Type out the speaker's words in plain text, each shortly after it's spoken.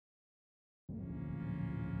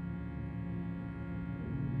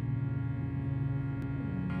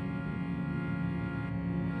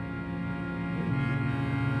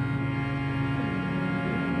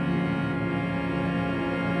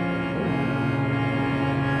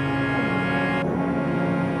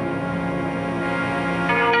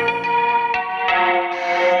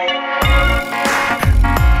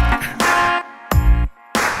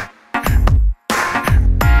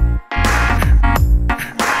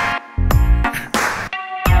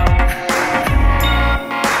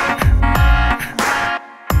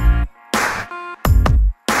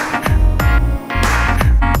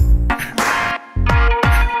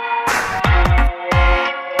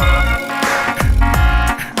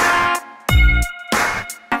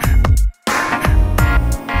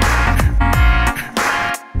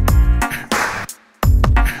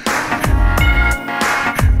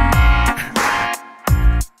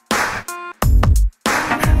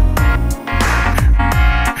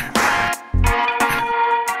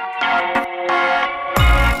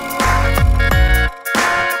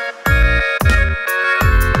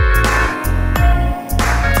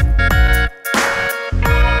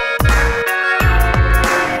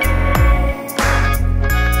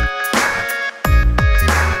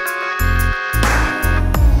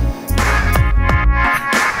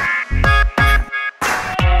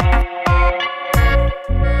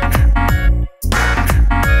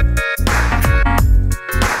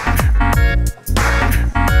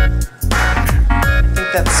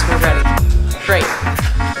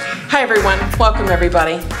Welcome,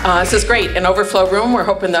 everybody. This is great, an overflow room. We're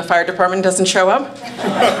hoping the fire department doesn't show up.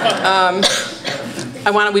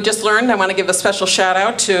 We just learned, I want to give a special shout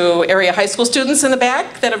out to area high school students in the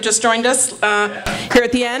back that have just joined us here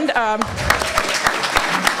at the end.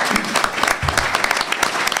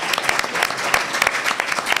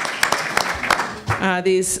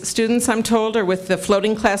 These students, I'm told, are with the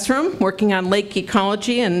floating classroom working on lake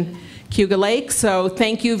ecology and Cayuga Lake, so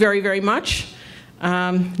thank you very, very much.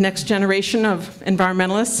 Next generation of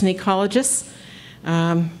environmentalists and ecologists.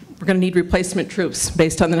 We're going to need replacement troops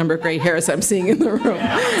based on the number of gray hairs I'm seeing in the room.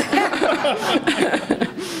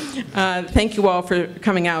 Thank you all for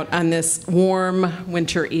coming out on this warm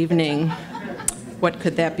winter evening. What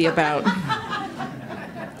could that be about?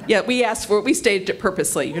 Yeah, we asked for it. We staged it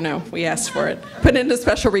purposely, you know. We asked for it. Put in a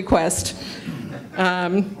special request.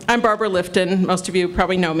 I'm Barbara Lifton. Most of you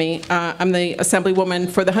probably know me. I'm the Assemblywoman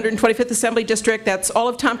for the 125th Assembly District. That's all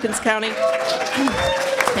of Tompkins County.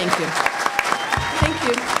 Thank you. Thank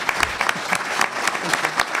you.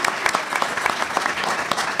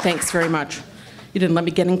 Thanks very much. You didn't let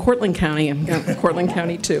me get in Cortland County. I'm in Cortland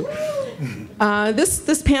County, too.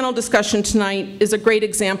 This panel discussion tonight is a great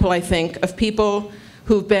example, I think, of people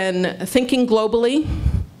who've been thinking globally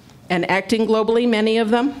and acting globally, many of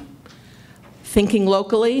them. Thinking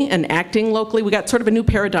locally and acting locally. We got sort of a new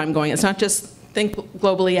paradigm going. It's not just think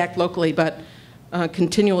globally, act locally, but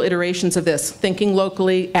continual iterations of this. Thinking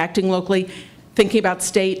locally, acting locally, thinking about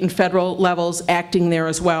state and federal levels, acting there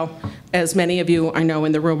as well, as many of you I know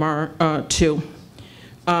in the room are too.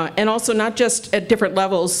 And also not just at different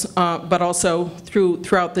levels, but also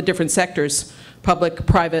throughout the different sectors, public,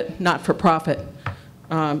 private, not-for-profit.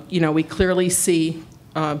 You know, we clearly see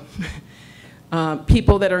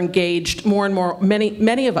people that are engaged more and more.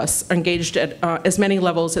 Many of us are engaged at as many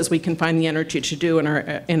levels as we can find the energy to do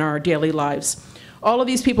in our daily lives. All of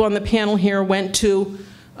these people on the panel here went to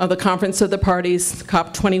the Conference of the Parties,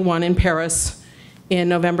 COP21 in Paris, in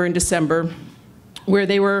November and December, where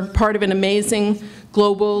they were part of an amazing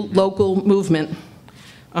global, local movement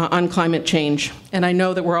on climate change. And I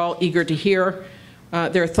know that we're all eager to hear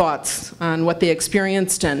their thoughts on what they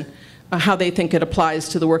experienced and how they think it applies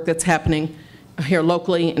to the work that's happening here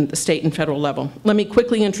locally and the state and federal level. Let me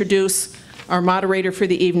quickly introduce our moderator for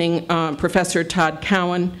the evening, Professor Todd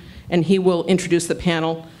Cowen, and he will introduce the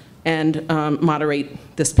panel and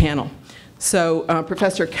moderate this panel. So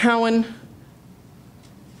Professor Cowen,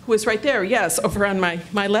 who is right there, yes, over on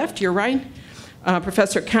my left, you're right.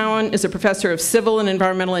 Professor Cowen is a professor of civil and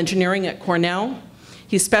environmental engineering at Cornell.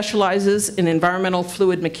 He specializes in environmental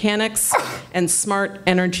fluid mechanics and smart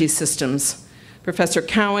energy systems. Professor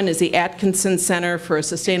Cowen is the Atkinson Center for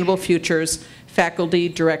Sustainable Futures Faculty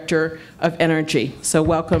Director of Energy. So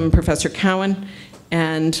welcome, Professor Cowen,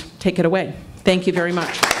 and take it away. Thank you very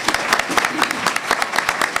much.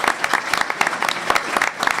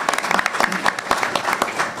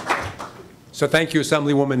 So thank you,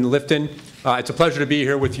 Assemblywoman Lifton. It's a pleasure to be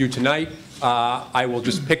here with you tonight. I will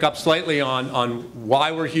just pick up slightly on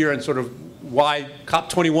why we're here and sort of why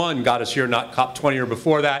COP21 got us here, not COP20 or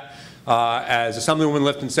before that. As Assemblywoman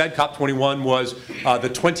Lifton said, COP21 was the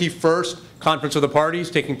 21st Conference of the Parties,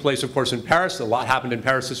 taking place, of course, in Paris. A lot happened in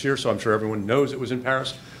Paris this year, so I'm sure everyone knows it was in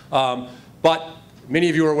Paris. But many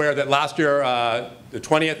of you are aware that last year, the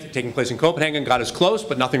 20th, taking place in Copenhagen, got us close,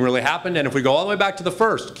 but nothing really happened. And if we go all the way back to the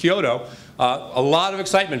first, Kyoto, a lot of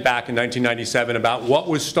excitement back in 1997 about what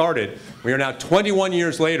was started. We are now 21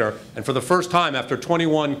 years later, and for the first time after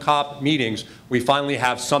 21 COP meetings, we finally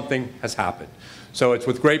have something has happened. So it's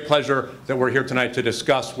with great pleasure that we're here tonight to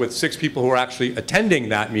discuss with 6 people who are actually attending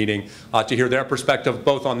that meeting to hear their perspective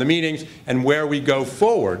both on the meetings and where we go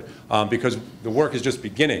forward, because the work is just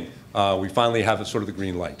beginning. We finally have sort of the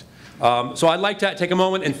green light. So I'd like to take a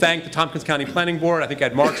moment and thank the Tompkins County Planning Board. I think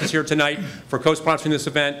Ed Marks is here tonight for co-sponsoring this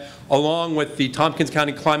event, along with the Tompkins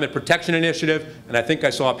County Climate Protection Initiative, and I think I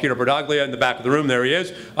saw Peter Bardaglia in the back of the room. There he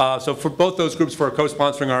is. So for both those groups for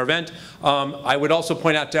co-sponsoring our event. I would also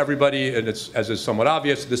point out to everybody, and it's, as is somewhat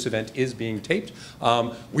obvious, this event is being taped.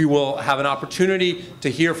 We will have an opportunity to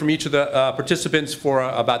hear from each of the participants for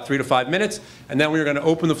about 3 to 5 minutes, and then we're going to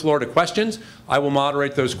open the floor to questions. I will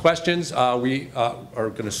moderate those questions. We are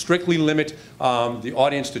going to strictly limit the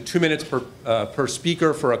audience to 2 minutes per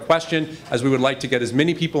speaker for a question, as we would like to get as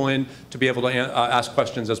many people in to be able to ask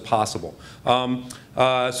questions as possible.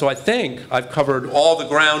 So I think I've covered all the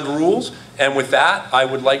ground rules, and with that, I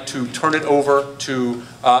would like to turn it over to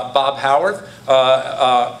Bob Howarth.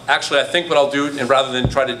 Actually, I think what I'll do, and rather than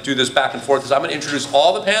try to do this back and forth, is I'm going to introduce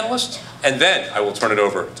all the panelists, and then I will turn it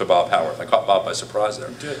over to Bob Howarth. I caught Bob by surprise there.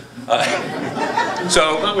 You did.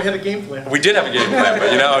 So I thought we had a game plan. We did have a game plan, but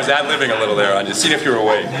I was ad-libbing a little there. I just seen if you were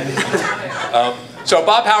awake. So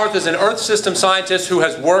Bob Howarth is an Earth system scientist who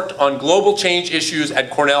has worked on global change issues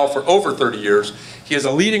at Cornell for over 30 years. He is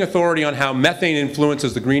a leading authority on how methane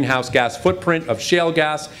influences the greenhouse gas footprint of shale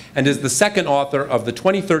gas, and is the second author of the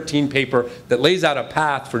 2013 paper that lays out a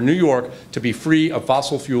path for New York to be free of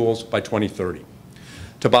fossil fuels by 2030.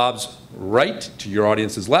 To Bob's right, to your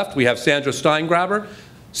audience's left, we have Sandra Steingraber.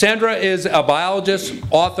 Sandra is a biologist,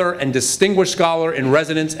 author, and distinguished scholar in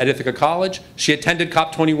residence at Ithaca College. She attended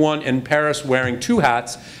COP21 in Paris wearing two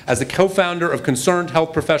hats. As the co-founder of Concerned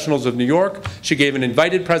Health Professionals of New York, she gave an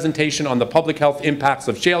invited presentation on the public health impacts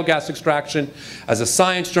of shale gas extraction. As a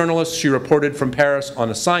science journalist, she reported from Paris on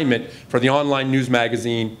assignment for the online news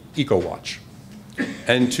magazine EcoWatch.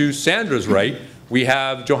 And to Sandra's right, we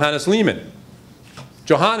have Johannes Lehmann.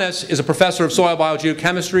 Johannes is a professor of soil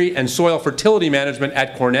biogeochemistry and soil fertility management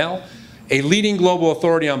at Cornell, a leading global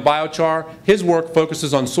authority on biochar. His work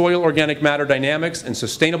focuses on soil organic matter dynamics and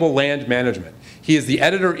sustainable land management. He is the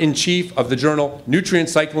editor-in-chief of the journal Nutrient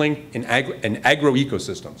Cycling in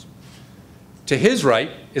Agroecosystems. To his right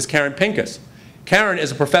is Karen Pinkus. Karen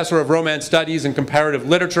is a professor of Romance Studies and Comparative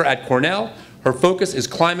Literature at Cornell. Her focus is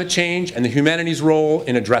climate change and the humanities' role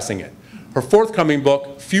in addressing it. Her forthcoming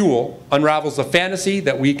book, Fuel, unravels the fantasy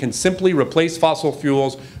that we can simply replace fossil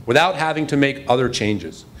fuels without having to make other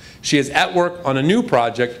changes. She is at work on a new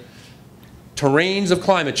project, Terrains of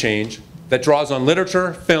Climate Change, that draws on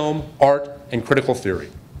literature, film, art, and critical theory.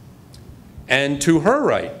 And to her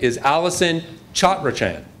right is Allison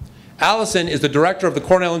Chatrchyan. Allison is the director of the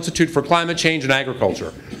Cornell Institute for Climate Change and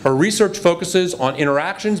Agriculture. Her research focuses on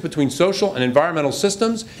interactions between social and environmental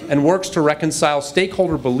systems and works to reconcile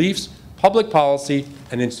stakeholder beliefs, public policy,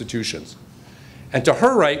 and institutions. And to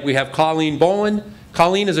her right, we have Colleen Boland.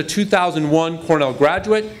 Colleen is a 2001 Cornell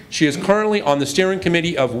graduate. She is currently on the steering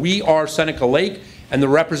committee of We Are Seneca Lake and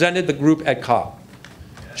represented the group at COP.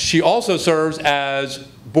 She also serves as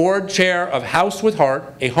board chair of House with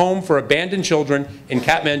Heart, a home for abandoned children in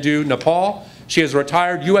Kathmandu, Nepal. She is a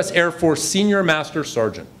retired U.S. Air Force Senior Master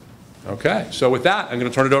Sergeant. Okay, so with that, I'm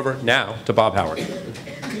going to turn it over now to Bob Howarth.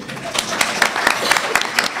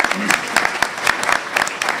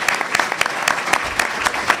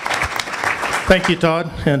 Thank you, Todd,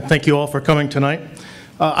 and thank you all for coming tonight.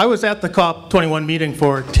 I was at the COP21 meeting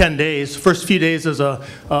for 10 days. First few days as an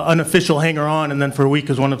unofficial hanger-on, and then for a week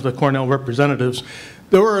as one of the Cornell representatives.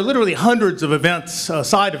 There were literally hundreds of events,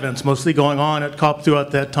 side events mostly, going on at COP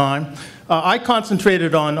throughout that time. I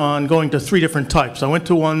concentrated on going to three different types. I went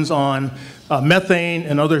to ones on methane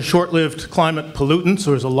and other short-lived climate pollutants.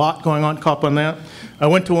 There was a lot going on at COP on that. I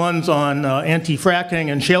went to ones on anti-fracking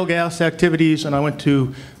and shale gas activities, and I went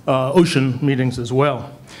to ocean meetings as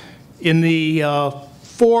well. In the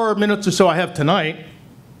 4 minutes or so I have tonight,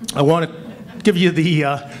 I want to give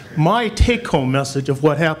you my take-home message of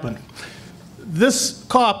what happened. This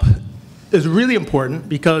COP is really important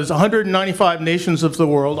because 195 nations of the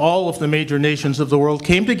world, all of the major nations of the world,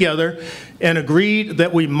 came together and agreed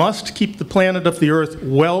that we must keep the planet of the Earth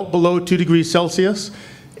well below 2 degrees Celsius,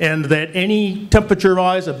 and that any temperature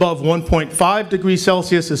rise above 1.5 degrees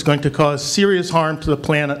Celsius is going to cause serious harm to the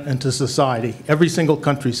planet and to society. Every single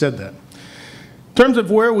country said that. In terms of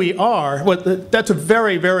where we are, that's a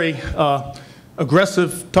very, very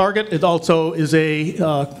aggressive target. It also is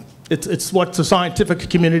it's what the scientific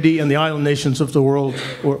community and the island nations of the world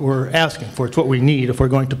were asking for. It's what we need if we're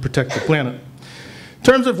going to protect the planet. In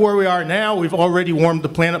terms of where we are now, we've already warmed the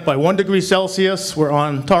planet by 1 degree Celsius. We're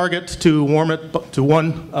on target to warm it to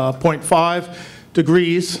 1.5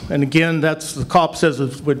 degrees. And again, that's the COP says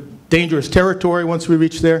it's dangerous territory once we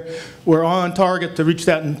reach there. We're on target to reach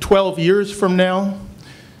that in 12 years from now.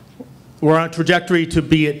 We're on a trajectory to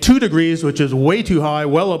be at 2 degrees, which is way too high,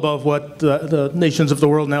 well above what the nations of the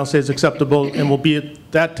world now say is acceptable, and we'll be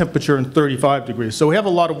at that temperature in 35 degrees. So we have a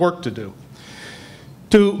lot of work to do.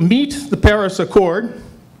 To meet the Paris Accord,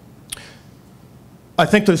 I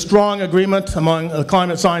think there's strong agreement among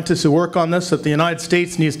climate scientists who work on this that the United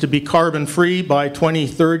States needs to be carbon-free by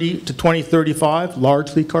 2030 to 2035,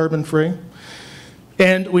 largely carbon-free.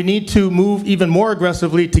 And we need to move even more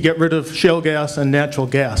aggressively to get rid of shale gas and natural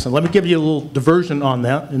gas. And let me give you a little diversion on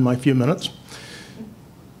that in my few minutes.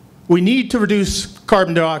 We need to reduce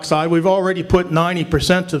carbon dioxide. We've already put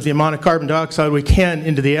 90% of the amount of carbon dioxide we can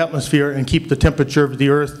into the atmosphere and keep the temperature of the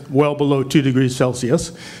Earth well below 2 degrees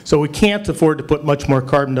Celsius. So we can't afford to put much more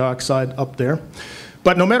carbon dioxide up there.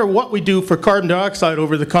 But no matter what we do for carbon dioxide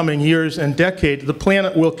over the coming years and decade, the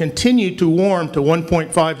planet will continue to warm to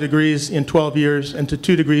 1.5 degrees in 12 years and to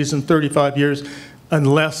 2 degrees in 35 years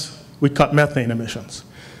unless we cut methane emissions.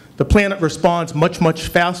 The planet responds much, much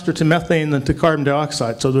faster to methane than to carbon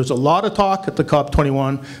dioxide. So there's a lot of talk at the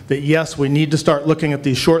COP21 that yes, we need to start looking at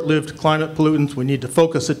these short-lived climate pollutants. We need to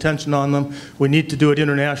focus attention on them. We need to do it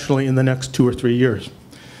internationally in the next 2 or 3 years.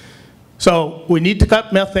 So we need to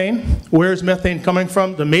cut methane. Where is methane coming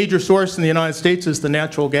from? The major source in the United States is the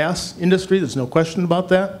natural gas industry. There's no question about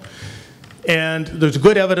that. And there's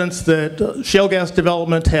good evidence that shale gas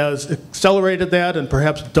development has accelerated that and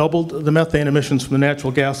perhaps doubled the methane emissions from the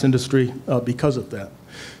natural gas industry because of that.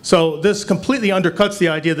 So this completely undercuts the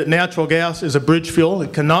idea that natural gas is a bridge fuel.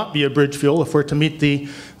 It cannot be a bridge fuel if we're to meet the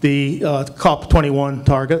COP21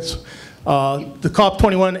 targets. The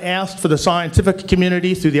COP21 asked for the scientific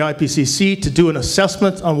community through the IPCC to do an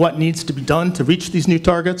assessment on what needs to be done to reach these new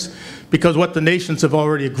targets, because what the nations have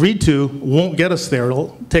already agreed to won't get us there.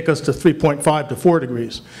 It'll take us to 3.5 to 4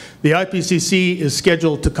 degrees. The IPCC is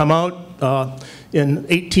scheduled to come out in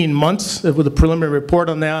 18 months with a preliminary report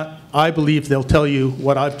on that. I believe they'll tell you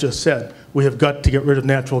what I've just said. We have got to get rid of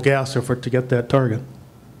natural gas if we're to get that target.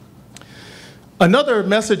 Another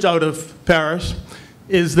message out of Paris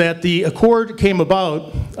is that the accord came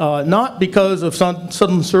about not because of some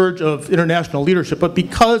sudden surge of international leadership, but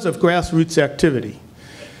because of grassroots activity.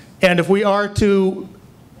 And if we are to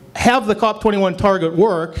have the COP21 target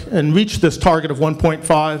work and reach this target of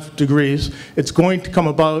 1.5 degrees, it's going to come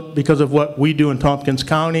about because of what we do in Tompkins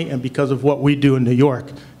County and because of what we do in New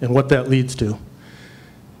York and what that leads to.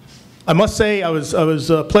 I must say I was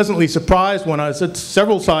pleasantly surprised when I was at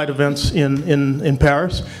several side events in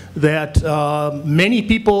Paris that many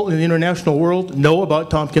people in the international world know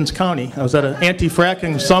about Tompkins County. I was at an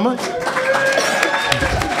anti-fracking summit.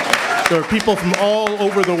 There are people from all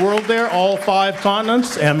over the world there, all 5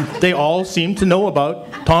 continents, and they all seem to know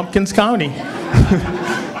about Tompkins County.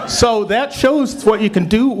 So that shows what you can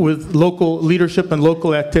do with local leadership and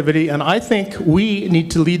local activity, and I think we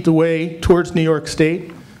need to lead the way towards New York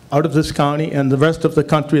State, out of this county, and the rest of the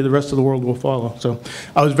country, the rest of the world will follow. So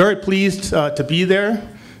I was very pleased to be there.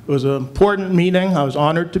 It was an important meeting. I was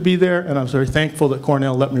honored to be there, and I was very thankful that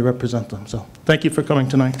Cornell let me represent them. So thank you for coming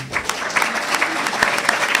tonight.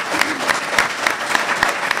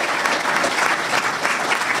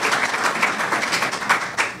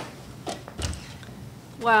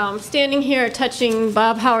 Wow, I'm standing here touching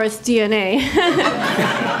Bob Howarth's DNA.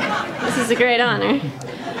 This is a great honor.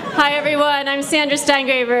 Hi everyone, I'm Sandra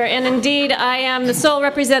Steingraber, and indeed I am the sole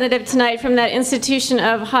representative tonight from that institution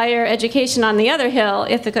of higher education on the other hill,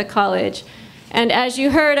 Ithaca College. And as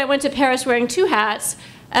you heard, I went to Paris wearing 2 hats.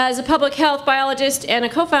 As a public health biologist and a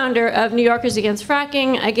co-founder of New Yorkers Against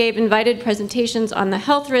Fracking, I gave invited presentations on the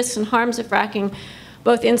health risks and harms of fracking,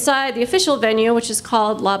 both inside the official venue, which is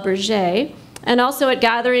called La Berger, and also at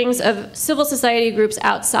gatherings of civil society groups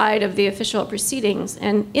outside of the official proceedings.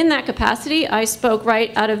 And in that capacity, I spoke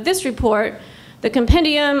right out of this report, the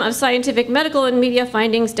Compendium of Scientific, Medical, and Media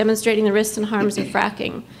Findings Demonstrating the Risks and Harms of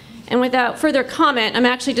Fracking. And without further comment, I'm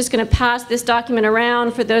actually just going to pass this document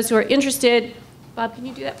around for those who are interested. Bob, can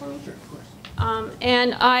you do that for me? Sure, of course.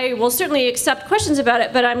 And I will certainly accept questions about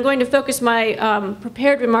it, but I'm going to focus my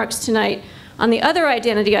prepared remarks tonight on the other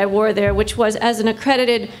identity I wore there, which was as an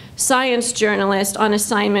accredited science journalist on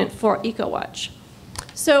assignment for EcoWatch.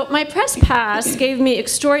 So my press pass gave me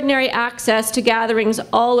extraordinary access to gatherings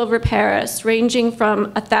all over Paris, ranging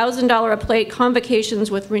from $1,000 a plate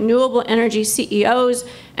convocations with renewable energy CEOs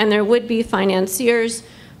and their would-be financiers,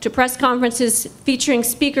 to press conferences featuring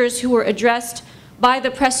speakers who were addressed by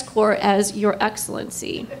the press corps as Your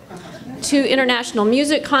Excellency, to international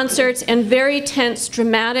music concerts and very tense,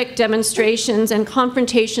 dramatic demonstrations and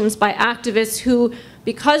confrontations by activists who,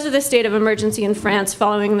 because of the state of emergency in France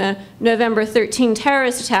following the November 13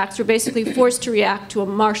 terrorist attacks, were basically forced to react to a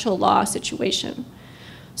martial law situation.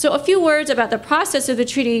 So a few words about the process of the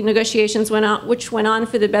treaty negotiations which went on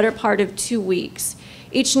for the better part of 2 weeks.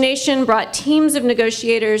 Each nation brought teams of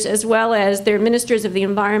negotiators as well as their ministers of the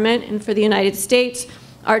environment, and for the United States,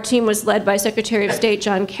 our team was led by Secretary of State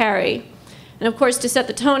John Kerry. And of course, to set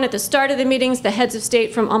the tone at the start of the meetings, the heads of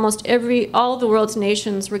state from almost all the world's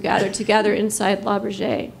nations were gathered together inside La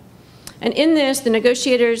Berger. And in this, the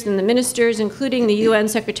negotiators and the ministers, including the UN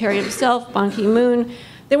Secretary himself, Ban Ki-moon,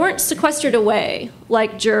 they weren't sequestered away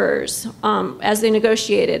like jurors as they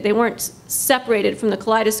negotiated. They weren't separated from the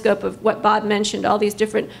kaleidoscope of what Bob mentioned, all these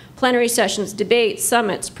different plenary sessions, debates,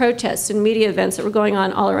 summits, protests, and media events that were going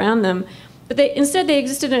on all around them. But instead they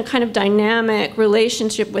existed in a kind of dynamic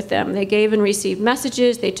relationship with them. They gave and received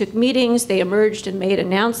messages, they took meetings, they emerged and made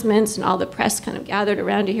announcements, and all the press kind of gathered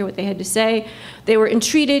around to hear what they had to say. They were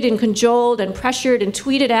entreated and cajoled and pressured and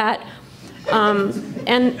tweeted at.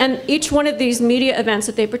 And each one of these media events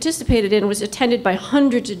that they participated in was attended by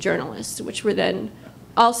hundreds of journalists, which were then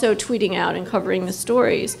also tweeting out and covering the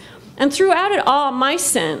stories. And throughout it all, my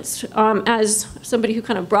sense, as somebody who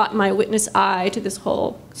kind of brought my witness eye to this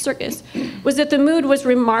whole circus, was that the mood was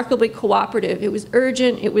remarkably cooperative. It was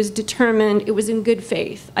urgent, it was determined, it was in good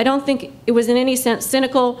faith. I don't think it was in any sense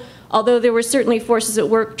cynical, although there were certainly forces at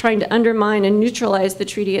work trying to undermine and neutralize the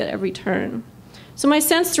treaty at every turn. So my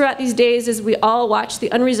sense throughout these days as we all watched the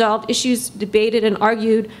unresolved issues debated and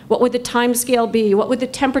argued, what would the time scale be? What would the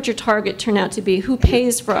temperature target turn out to be? Who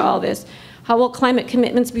pays for all this? How will climate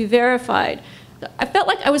commitments be verified? I felt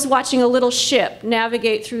like I was watching a little ship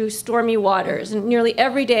navigate through stormy waters, and nearly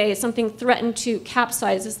every day something threatened to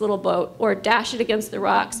capsize this little boat or dash it against the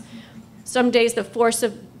rocks. Some days the force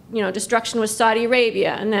of destruction was Saudi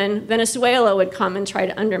Arabia, and then Venezuela would come and try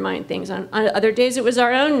to undermine things. On other days it was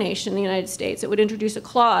our own nation, the United States. It would introduce a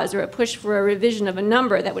clause or a push for a revision of a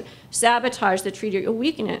number that would sabotage the treaty or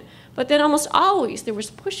weaken it. But then almost always there was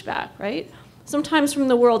pushback, right? Sometimes from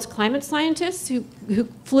the world's climate scientists who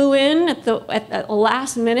flew in at the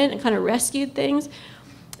last minute and kind of rescued things,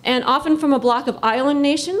 and often from a block of island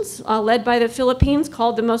nations led by the Philippines,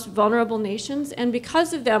 called the most vulnerable nations, and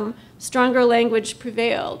because of them, stronger language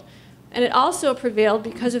prevailed. And it also prevailed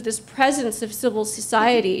because of this presence of civil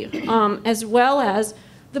society, as well as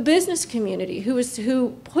the business community,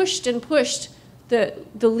 who pushed and pushed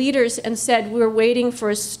the leaders and said, we're waiting for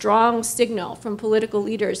a strong signal from political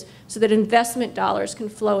leaders so that investment dollars can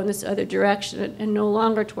flow in this other direction and no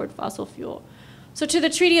longer toward fossil fuel. So to the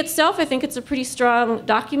treaty itself, I think it's a pretty strong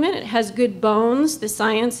document. It has good bones. The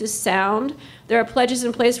science is sound. There are pledges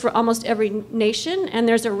in place for almost every nation, and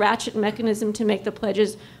there's a ratchet mechanism to make the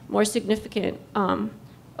pledges more significant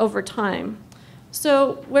over time.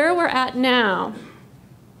 So where we're at now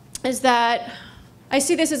is that I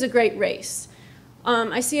see this as a great race.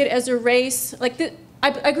 I see it as a race, I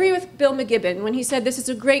agree with Bill McGibbon when he said this is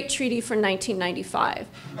a great treaty for 1995.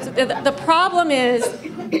 So the problem is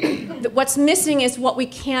that what's missing is what we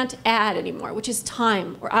can't add anymore, which is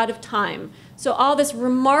time. We're out of time. So all this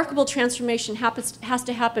remarkable transformation has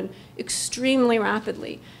to happen extremely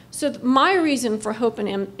rapidly. So my reason for hope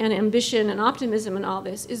and ambition and optimism and all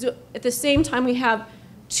this is at the same time we have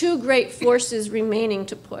two great forces remaining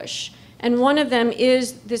to push. And one of them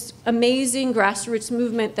is this amazing grassroots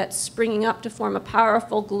movement that's springing up to form a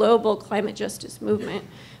powerful global climate justice movement.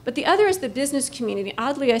 But the other is the business community.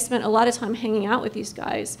 Oddly, I spent a lot of time hanging out with these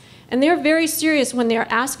guys. And they're very serious when they're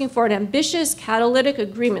asking for an ambitious catalytic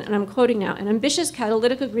agreement, and I'm quoting now, an ambitious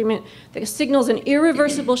catalytic agreement that signals an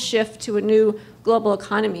irreversible shift to a new global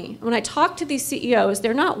economy. When I talk to these CEOs,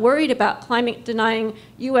 they're not worried about climate-denying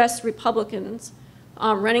US Republicans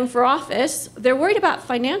running for office. They're worried about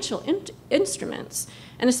financial instruments.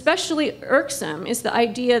 And especially irksome is the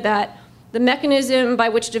idea that the mechanism by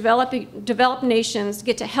which developed nations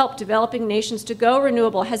get to help developing nations to go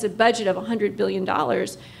renewable has a budget of $100 billion.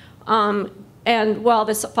 And while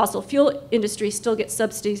the fossil fuel industry still gets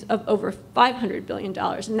subsidies of over $500 billion.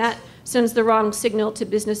 And that sends the wrong signal to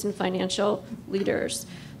business and financial leaders.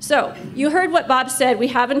 So you heard what Bob said. We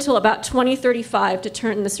have until about 2035 to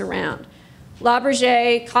turn this around.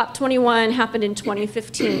 Labergé, COP21 happened in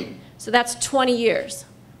 2015. So that's 20 years.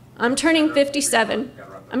 I'm turning 57.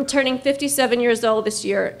 I'm turning 57 years old this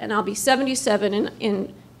year, and I'll be 77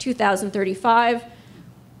 in 2035.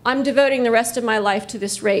 I'm devoting the rest of my life to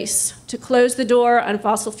this race, to close the door on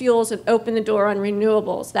fossil fuels and open the door on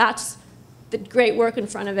renewables. That's the great work in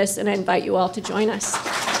front of us, and I invite you all to join us.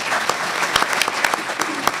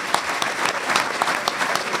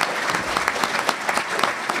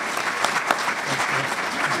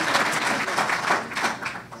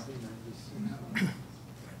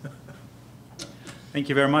 Thank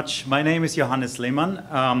you very much. My name is Johannes Lehmann.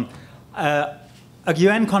 A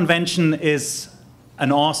UN convention is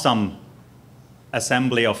an awesome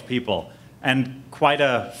assembly of people and quite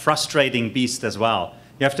a frustrating beast as well.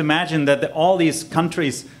 You have to imagine that all these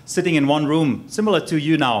countries sitting in one room, similar to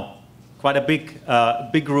you now, quite a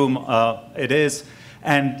big room it is,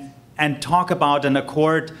 and talk about an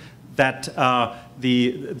accord that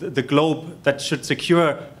the globe that should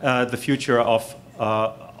secure the future of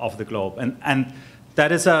the globe. And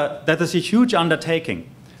that is a huge undertaking.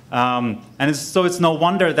 And so it's no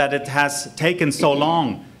wonder that it has taken so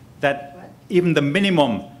long that even the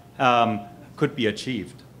minimum could be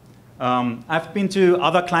achieved. I've been to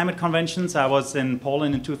other climate conventions. I was in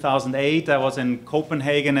Poland in 2008. I was in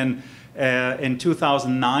Copenhagen in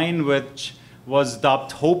 2009, which was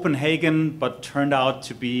dubbed Copenhagen, but turned out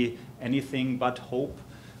to be anything but hope.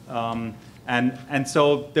 And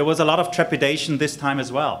so there was a lot of trepidation this time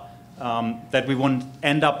as well, that we wouldn't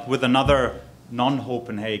end up with another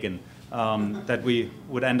non-Copenhagen, that we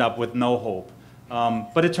would end up with no hope.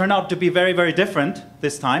 But it turned out to be very, very different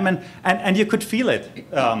this time, and you could feel it.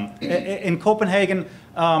 In Copenhagen,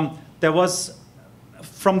 there was,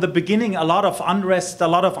 from the beginning, a lot of unrest, a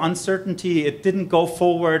lot of uncertainty. It didn't go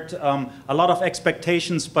forward, a lot of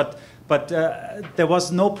expectations, but there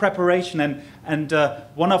was no preparation. And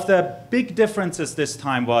one of the big differences this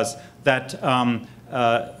time was that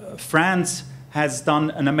France has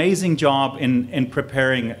done an amazing job in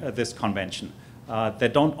preparing this convention. They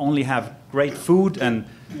don't only have great food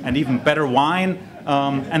and even better wine,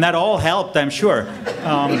 and that all helped, I'm sure.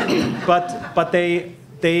 But they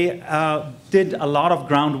did a lot of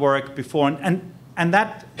groundwork before, and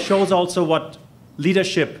that shows also what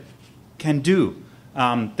leadership can do.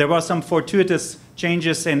 There were some fortuitous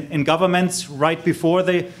changes in governments right before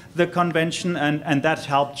the convention, and that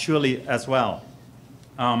helped surely as well.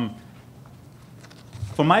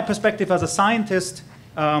 From my perspective as a scientist,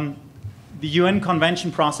 the UN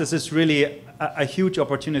convention process is really a huge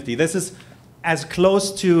opportunity. This is as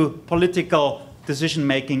close to political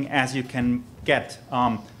decision-making as you can get.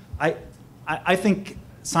 I think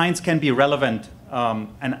science can be relevant,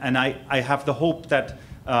 and I have the hope that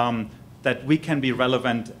that we can be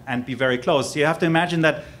relevant and be very close. You have to imagine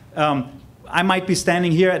that I might be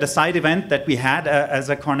standing here at a side event that we had as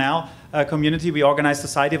a Cornell community. We organized a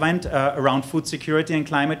side event around food security and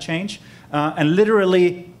climate change. And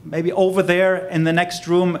literally, maybe over there in the next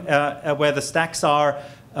room where the stacks are,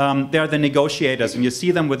 they're the negotiators. And you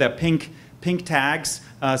see them with their pink tags,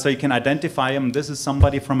 so you can identify them. This is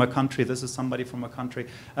somebody from a country. This is somebody from a country.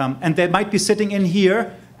 And they might be sitting in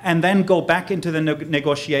here and then go back into the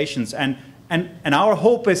negotiations. And our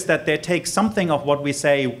hope is that they take something of what we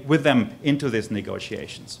say with them into these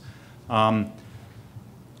negotiations. I've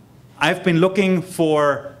been looking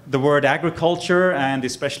for the word agriculture and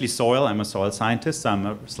especially soil. I'm a soil scientist, so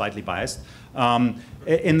I'm slightly biased.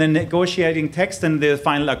 In the negotiating text and the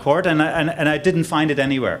final accord, and I didn't find it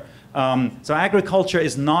anywhere. So agriculture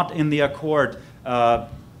is not in the accord.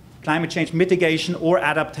 Climate change mitigation or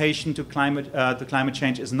adaptation to climate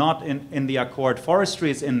change is not in the accord. Forestry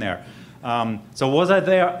is in there. So was I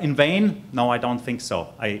there in vain? No, I don't think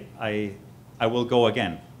so. I will go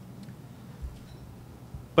again.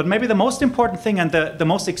 But maybe the most important thing and the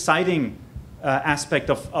most exciting aspect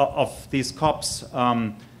of these COPs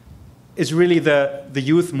is really the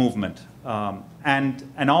youth movement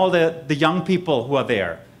and all the young people who are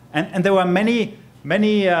there. And there were many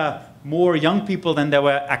more young people than there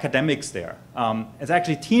were academics there. It's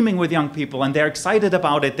actually teeming with young people, and they're excited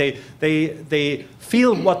about it. They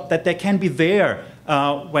feel that they can be there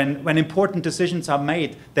when important decisions are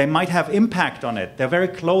made. They might have impact on it. They're very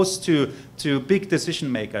close to big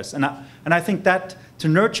decision makers. And I think that to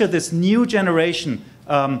nurture this new generation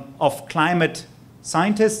of climate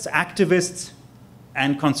scientists, activists,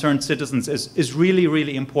 and concerned citizens is really,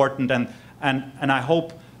 really important. And I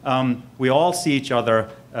hope we all see each other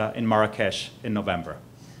in Marrakesh in November.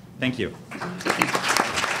 Thank you.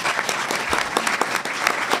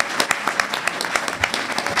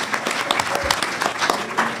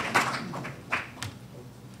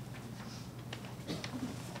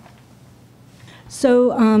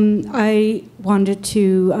 So I wanted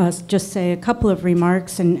to just say a couple of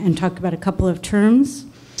remarks and talk about a couple of terms.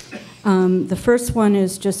 The first one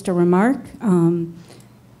is just a remark.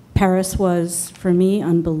 Paris was, for me,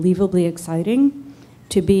 unbelievably exciting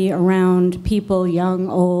to be around people, young,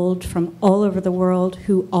 old, from all over the world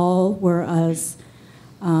who all were as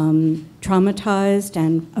traumatized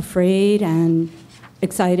and afraid and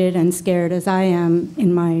excited and scared as I am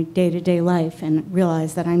in my day-to-day life, and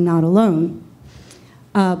realize that I'm not alone.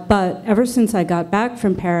 But ever since I got back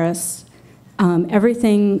from Paris,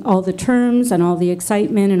 everything, all the terms and all the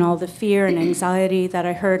excitement and all the fear and anxiety that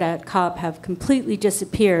I heard at COP have completely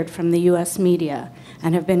disappeared from the US media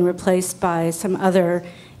and have been replaced by some other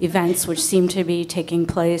events which seem to be taking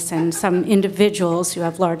place, and some individuals who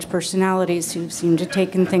have large personalities who seem to have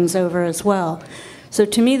taken things over as well. So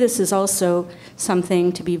to me, this is also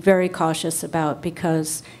something to be very cautious about,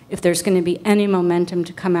 because if there's going to be any momentum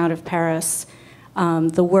to come out of Paris,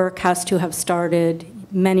 the work has to have started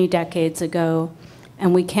many decades ago,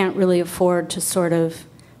 and we can't really afford to sort of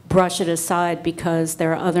brush it aside because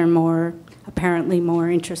there are other apparently more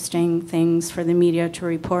interesting things for the media to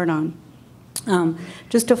report on.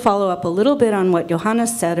 Just to follow up a little bit on what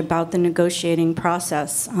Johannes said about the negotiating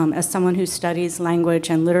process, as someone who studies language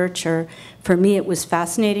and literature, for me it was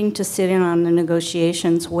fascinating to sit in on the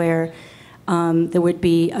negotiations where there would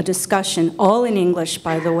be a discussion, all in English,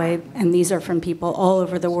 by the way, and these are from people all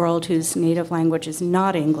over the world whose native language is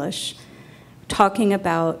not English, talking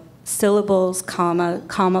about syllables,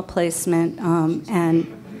 comma placement, and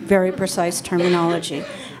very precise terminology.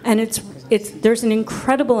 And there's an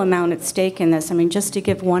incredible amount at stake in this. I mean, just to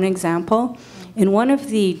give one example, in one of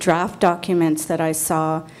the draft documents that I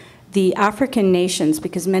saw, the African nations,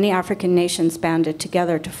 because many African nations banded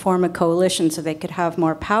together to form a coalition so they could have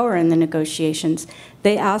more power in the negotiations,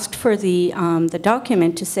 they asked for the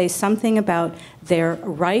document to say something about their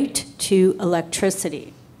right to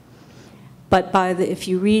electricity. But if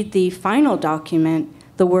you read the final document,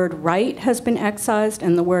 the word right has been excised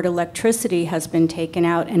and the word electricity has been taken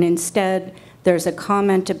out, and instead there's a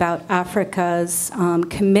comment about Africa's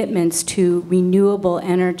commitments to renewable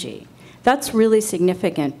energy. That's really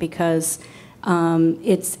significant because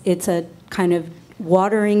it's a kind of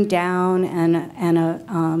watering down and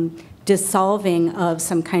a dissolving of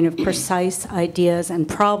some kind of precise ideas and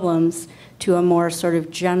problems to a more sort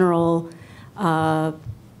of general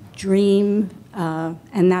dream,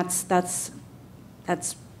 and that's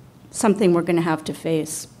something we're going to have to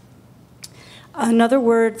face. Another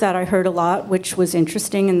word that I heard a lot, which was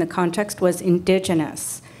interesting in the context, was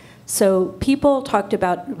indigenous. So people talked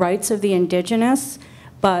about rights of the indigenous,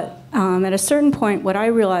 but at a certain point, what I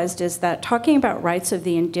realized is that talking about rights of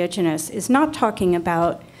the indigenous is not talking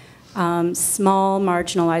about small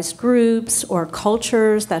marginalized groups or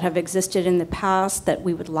cultures that have existed in the past that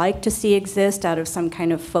we would like to see exist out of some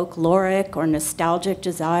kind of folkloric or nostalgic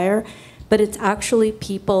desire, but it's actually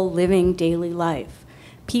people living daily life.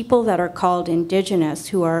 People that are called indigenous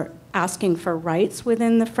who are asking for rights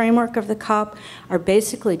within the framework of the COP are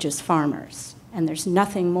basically just farmers, and there's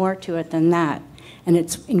nothing more to it than that. And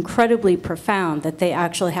it's incredibly profound that they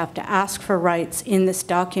actually have to ask for rights in this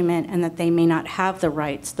document and that they may not have the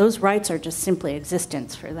rights. Those rights are just simply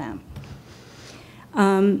existence for them.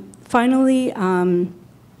 Finally,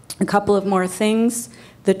 a couple of more things.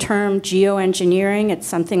 The term geoengineering, it's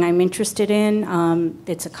something I'm interested in.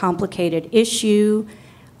 It's a complicated issue.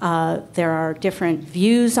 There are different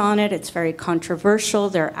views on it. It's very controversial.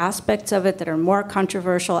 There are aspects of it that are more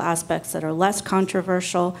controversial, aspects that are less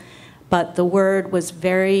controversial. But the word was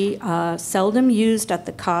very seldom used at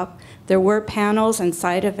the COP. There were panels and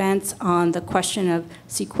side events on the question of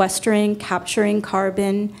sequestering, capturing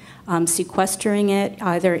carbon, sequestering it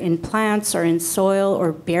either in plants or in soil,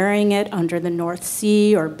 or burying it under the North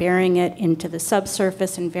Sea, or burying it into the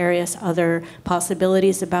subsurface, and various other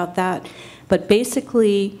possibilities about that. But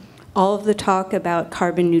basically, all of the talk about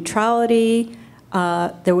carbon neutrality,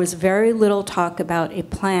 there was very little talk about a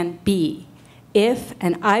plan B. If,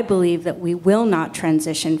 and I believe that we will not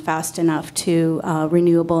transition fast enough to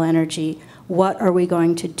renewable energy, what are we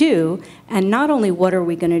going to do? And not only what are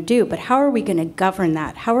we going to do, but how are we going to govern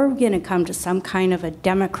that? How are we going to come to some kind of a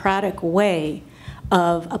democratic way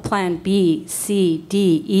of a plan B, C,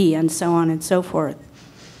 D, E, and so on and so forth?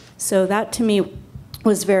 So that to me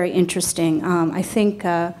was very interesting. I think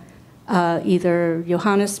either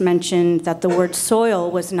Johannes mentioned that the word soil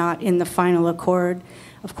was not in the final accord.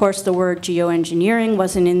 Of course, the word geoengineering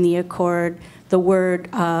wasn't in the accord. The words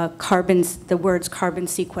carbon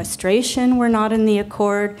sequestration were not in the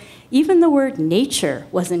accord. Even the word nature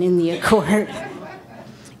wasn't in the accord.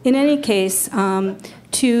 In any case,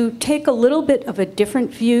 to take a little bit of a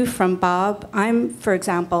different view from Bob, I'm, for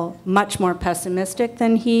example, much more pessimistic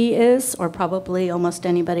than he is, or probably almost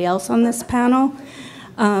anybody else on this panel.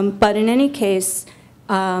 But in any case,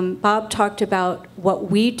 Bob talked about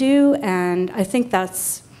what we do, and I think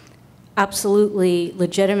that's absolutely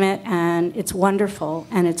legitimate, and it's wonderful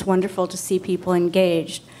to see people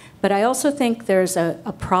engaged. But I also think there's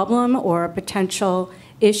a problem or a potential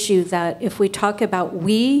issue that if we talk about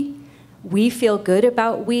we feel good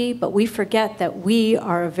about we, but we forget that we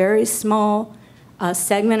are a very small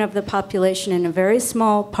segment of the population in a very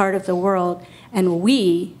small part of the world, and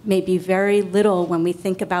we may be very little when we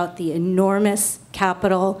think about the enormous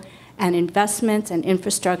capital and investments and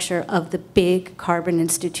infrastructure of the big carbon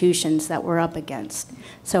institutions that we're up against.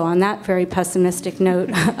 So on that very pessimistic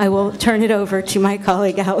note, I will turn it over to my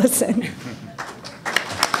colleague, Allison.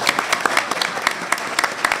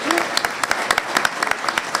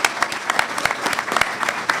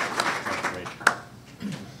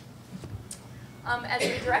 As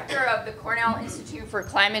the director of the Cornell Institute for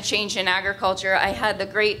Climate Change and Agriculture, I had the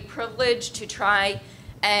great privilege to try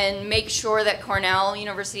and make sure that Cornell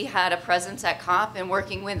University had a presence at COP, and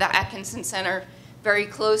working with the Atkinson Center very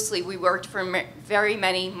closely. We worked for very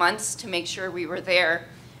many months to make sure we were there.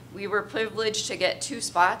 We were privileged to get 2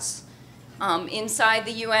 spots inside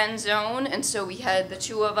the UN zone, and so we had the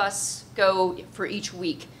 2 of us go for each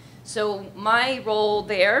week. So my role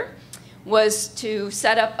there was to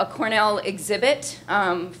set up a Cornell exhibit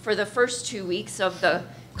for the first 2 weeks of the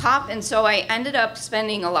COP, and so I ended up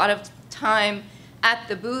spending a lot of time at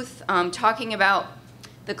the booth talking about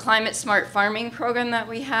the climate smart farming program that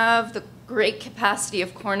we have, the great capacity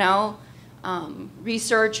of Cornell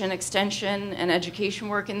research and extension and education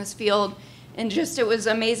work in this field, and just it was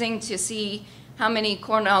amazing to see how many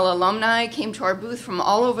Cornell alumni came to our booth from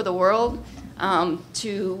all over the world,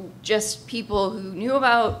 to just people who knew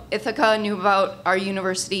about Ithaca, knew about our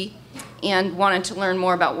university, and wanted to learn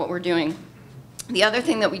more about what we're doing. The other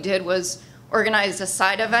thing that we did was organize a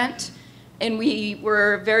side event, and we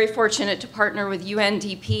were very fortunate to partner with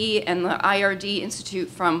UNDP and the IRD Institute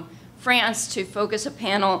from France to focus a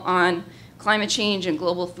panel on climate change and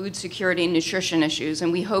global food security and nutrition issues,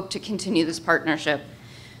 and we hope to continue this partnership.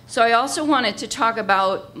 So I also wanted to talk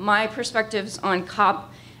about my perspectives on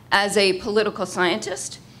COP as a political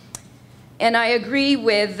scientist. And I agree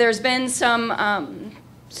with, there's been some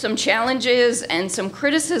challenges and some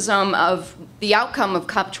criticism of the outcome of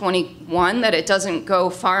COP21, that it doesn't go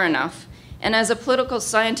far enough. And as a political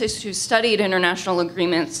scientist who studied international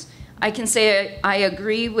agreements, I can say I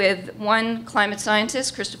agree with one climate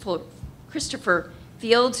scientist, Christopher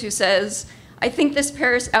Fields, who says, I think this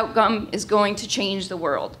Paris outcome is going to change the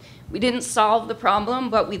world. We didn't solve the problem,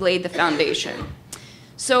 but we laid the foundation.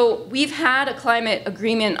 So we've had a climate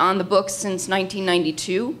agreement on the books since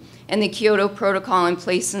 1992, and the Kyoto Protocol in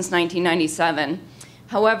place since 1997.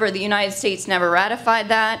 However, the United States never ratified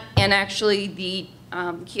that, and actually the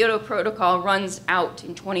Kyoto Protocol runs out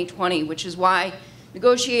in 2020, which is why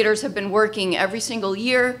negotiators have been working every single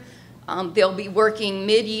year. They'll be working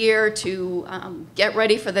mid-year to get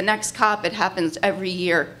ready for the next COP. It happens every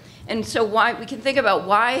year. And so we can think about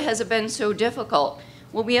why has it been so difficult?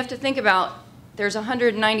 Well, we have to think about there's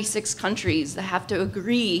 196 countries that have to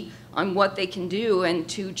agree on what they can do, and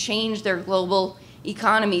to change their global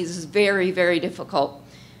economies is very, very difficult.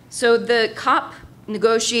 So the COP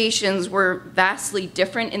negotiations were vastly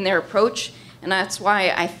different in their approach, and that's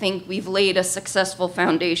why I think we've laid a successful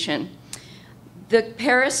foundation. The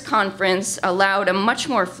Paris conference allowed a much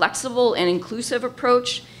more flexible and inclusive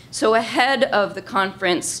approach. So ahead of the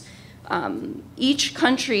conference, each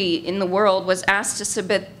country in the world was asked to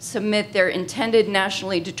submit their intended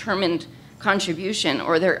nationally determined contribution,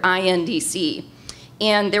 or their INDC.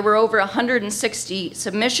 And there were over 160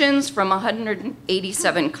 submissions from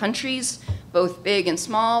 187 countries, both big and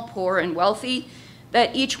small, poor and wealthy,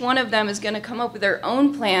 that each one of them is going to come up with their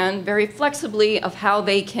own plan very flexibly of how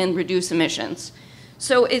they can reduce emissions.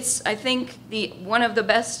 So it's, I think, one of the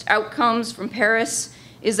best outcomes from Paris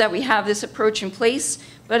is that we have this approach in place,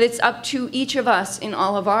 but it's up to each of us in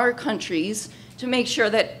all of our countries to make sure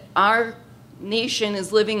that our nation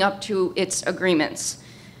is living up to its agreements.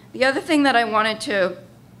 The other thing that I wanted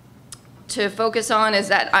to focus on is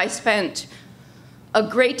that I spent a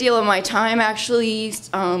great deal of my time actually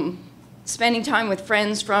spending time with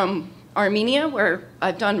friends from Armenia, where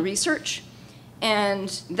I've done research. And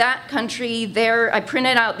that country there, I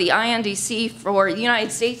printed out the INDC for the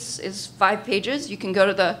United States is 5 pages. You can go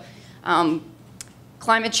to the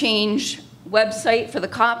climate change website for the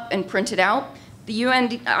COP and print it out. The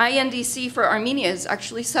INDC for Armenia is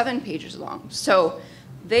actually 7 pages long. So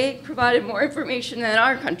they provided more information than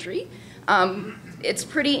our country. It's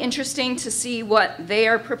pretty interesting to see what they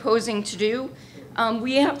are proposing to do.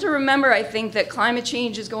 We have to remember, I think, that climate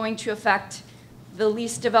change is going to affect the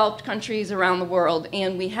least developed countries around the world,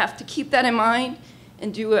 and we have to keep that in mind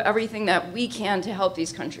and do everything that we can to help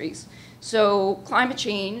these countries. So climate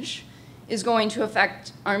change is going to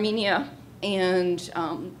affect Armenia, and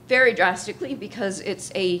very drastically, because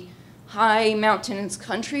it's a high mountainous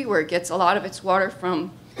country where it gets a lot of its water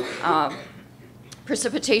from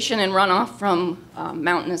precipitation and runoff from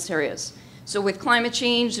mountainous areas. So with climate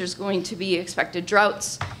change, there's going to be expected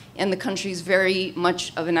droughts, and the country is very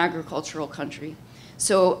much of an agricultural country.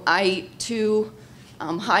 So I, too,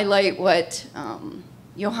 highlight what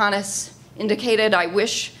Johannes indicated. I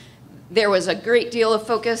wish there was a great deal of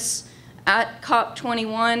focus at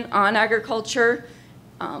COP21 on agriculture.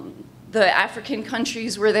 The African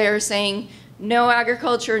countries were there saying, no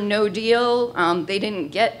agriculture, no deal. They didn't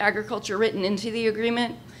get agriculture written into the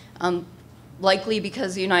agreement, likely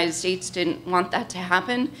because the United States didn't want that to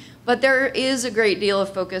happen. But there is a great deal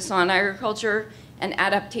of focus on agriculture and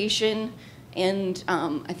adaptation And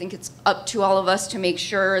I think it's up to all of us to make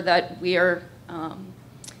sure that we are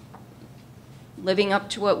living up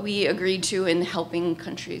to what we agreed to in helping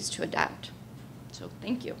countries to adapt. So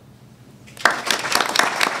thank you.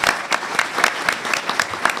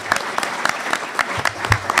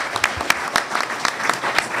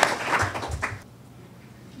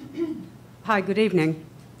 Hi, good evening.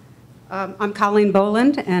 I'm Colleen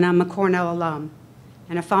Boland, and I'm a Cornell alum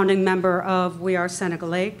and a founding member of We Are Seneca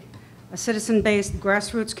Lake, a citizen-based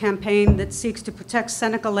grassroots campaign that seeks to protect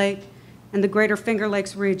Seneca Lake and the greater Finger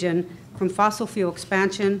Lakes region from fossil fuel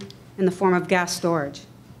expansion in the form of gas storage.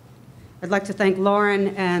 I'd like to thank Lauren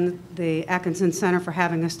and the Atkinson Center for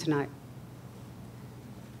having us tonight.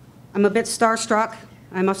 I'm a bit starstruck,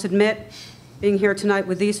 I must admit, being here tonight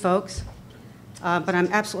with these folks. But I'm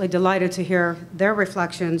absolutely delighted to hear their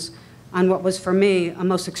reflections on what was, for me, a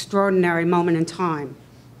most extraordinary moment in time.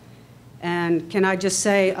 And can I just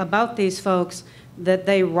say about these folks that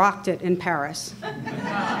they rocked it in Paris.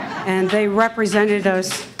 And they represented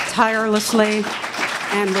us tirelessly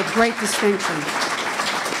and with great distinction.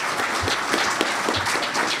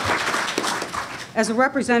 As a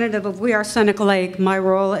representative of We Are Seneca Lake, my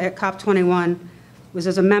role at COP21 was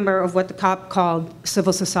as a member of what the COP called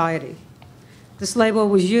civil society. This label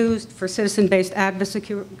was used for citizen-based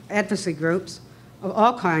advocacy groups of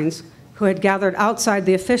all kinds who had gathered outside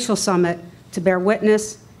the official summit to bear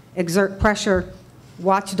witness, exert pressure,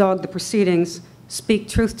 watchdog the proceedings, speak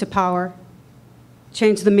truth to power,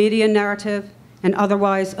 change the media narrative, and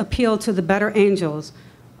otherwise appeal to the better angels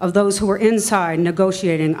of those who were inside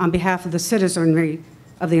negotiating on behalf of the citizenry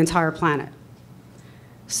of the entire planet.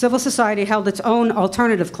 Civil society held its own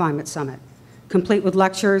alternative climate summit, complete with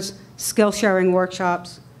lectures, skill-sharing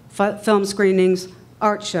workshops, film screenings,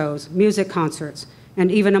 art shows, music concerts, and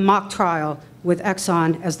even a mock trial with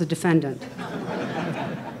Exxon as the defendant.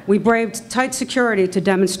 We braved tight security to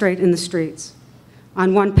demonstrate in the streets.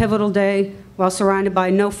 On one pivotal day, while surrounded by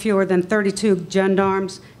no fewer than 32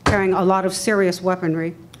 gendarmes carrying a lot of serious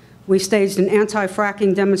weaponry, we staged an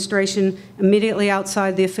anti-fracking demonstration immediately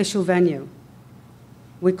outside the official venue.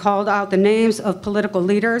 We called out the names of political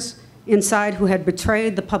leaders inside who had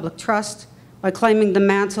betrayed the public trust by claiming the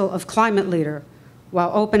mantle of climate leader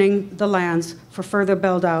while opening the lands for further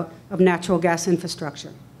build-out of natural gas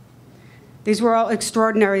infrastructure. These were all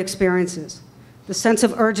extraordinary experiences. The sense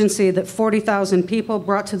of urgency that 40,000 people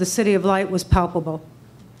brought to the City of Light was palpable.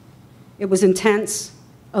 It was intense,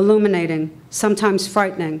 illuminating, sometimes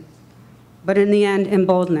frightening, but in the end,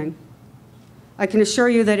 emboldening. I can assure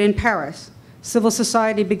you that in Paris, civil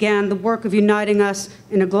society began the work of uniting us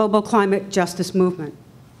in a global climate justice movement.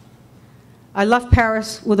 I left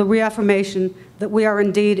Paris with a reaffirmation that we are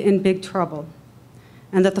indeed in big trouble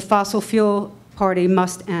and that the fossil fuel party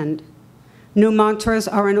must end. New mantras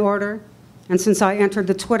are in order, and since I entered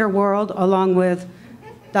the Twitter world along with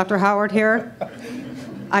Dr. Howarth here,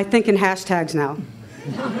 I think in hashtags now.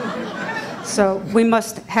 So we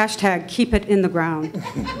must hashtag keep it in the ground.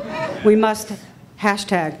 We must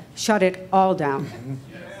hashtag shut it all down.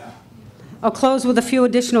 I'll close with a few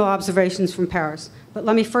additional observations from Paris, but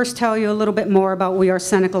let me first tell you a little bit more about We Are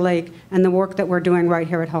Seneca Lake and the work that we're doing right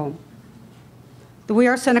here at home. The We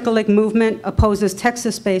Are Seneca Lake movement opposes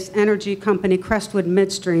Texas-based energy company Crestwood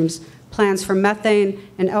Midstream's plans for methane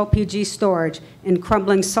and LPG storage in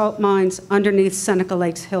crumbling salt mines underneath Seneca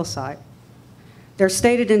Lake's hillside. Their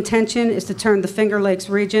stated intention is to turn the Finger Lakes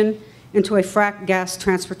region into a fracked gas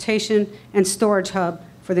transportation and storage hub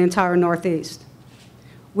for the entire Northeast.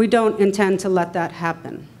 We don't intend to let that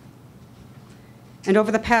happen. And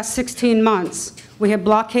over the past 16 months, we have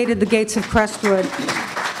blockaded the gates of Crestwood.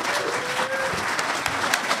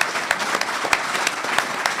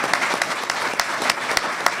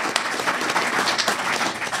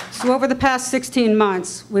 So over the past 16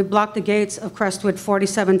 months, we've blocked the gates of Crestwood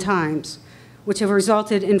 47 times, which have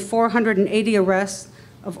resulted in 480 arrests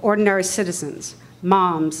of ordinary citizens,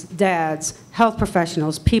 moms, dads, health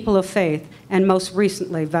professionals, people of faith, and most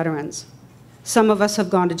recently, veterans. Some of us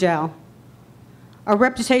have gone to jail. Our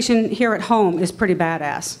reputation here at home is pretty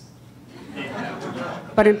badass.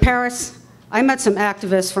 But in Paris, I met some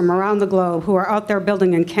activists from around the globe who are out there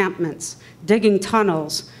building encampments, digging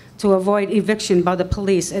tunnels to avoid eviction by the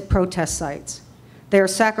police at protest sites. They are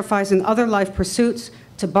sacrificing other life pursuits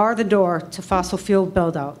to bar the door to fossil fuel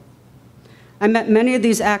build-out. I met many of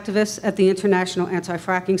these activists at the International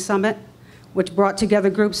Anti-Fracking Summit, which brought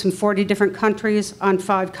together groups from 40 different countries on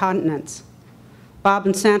 5 continents. Bob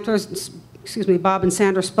and Sandra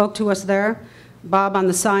spoke to us there, Bob on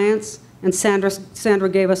the science, and Sandra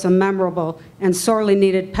gave us a memorable and sorely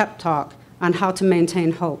needed pep talk on how to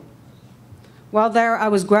maintain hope. While there, I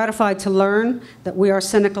was gratified to learn that We Are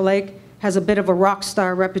Seneca Lake has a bit of a rock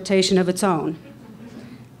star reputation of its own.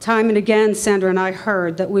 Time and again, Sandra and I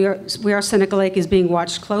heard that We Are Seneca Lake is being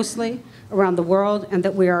watched closely around the world and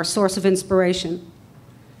that we are a source of inspiration.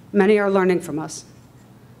 Many are learning from us.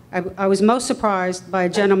 I was most surprised by a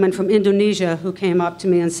gentleman from Indonesia who came up to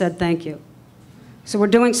me and said thank you. So we're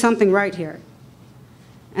doing something right here.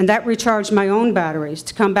 And that recharged my own batteries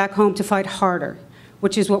to come back home to fight harder,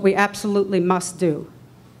 which is what we absolutely must do.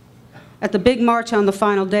 At the big march on the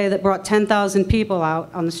final day that brought 10,000 people out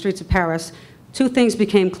on the streets of Paris, two things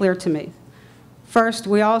became clear to me. First,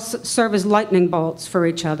 we all serve as lightning bolts for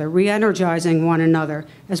each other, re-energizing one another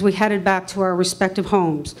as we headed back to our respective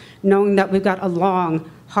homes, knowing that we've got a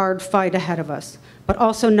long, hard fight ahead of us, but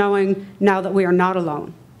also knowing now that we are not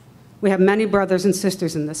alone. We have many brothers and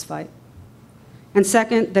sisters in this fight. And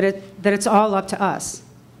second, that it's all up to us.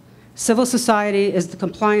 Civil society is the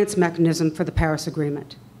compliance mechanism for the Paris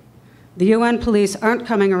Agreement. The UN police aren't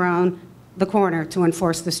coming around the corner to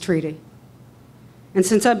enforce this treaty. And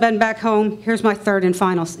since I've been back home, here's my third and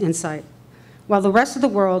final insight. While the rest of the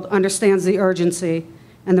world understands the urgency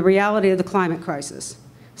and the reality of the climate crisis,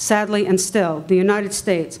 sadly and still, the United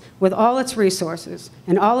States, with all its resources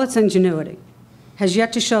and all its ingenuity, has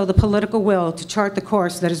yet to show the political will to chart the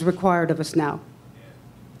course that is required of us now.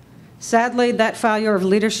 Sadly, that failure of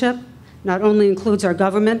leadership not only includes our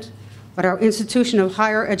government, but our institution of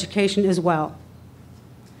higher education as well.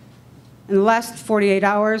 In the last 48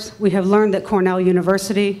 hours, we have learned that Cornell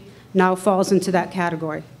University now falls into that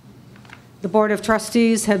category. The Board of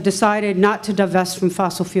Trustees have decided not to divest from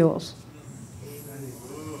fossil fuels.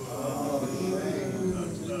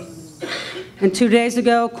 And 2 days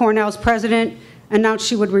ago, Cornell's president announced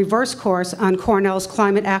she would reverse course on Cornell's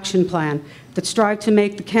climate action plan that strived to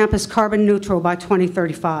make the campus carbon neutral by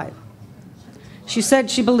 2035. She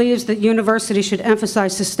said she believes that universities should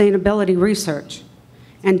emphasize sustainability research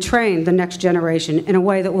and train the next generation in a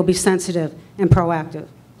way that will be sensitive and proactive.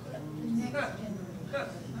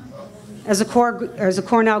 As a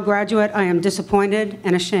Cornell graduate, I am disappointed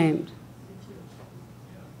and ashamed.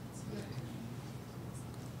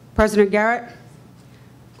 President Garrett,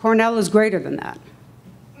 Cornell is greater than that.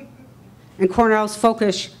 And Cornell's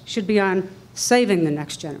focus should be on saving the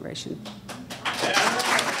next generation.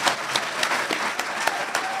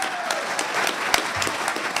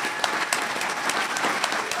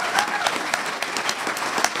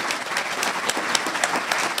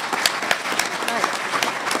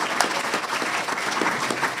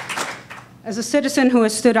 As a citizen who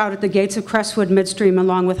has stood out at the gates of Crestwood Midstream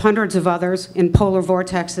along with hundreds of others in polar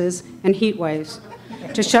vortexes and heat waves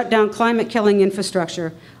to shut down climate-killing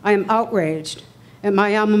infrastructure, I am outraged at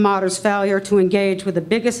my alma mater's failure to engage with the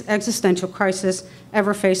biggest existential crisis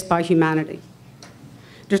ever faced by humanity.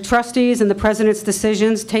 The trustees and the president's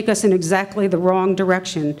decisions take us in exactly the wrong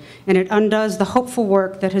direction, and it undoes the hopeful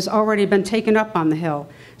work that has already been taken up on the Hill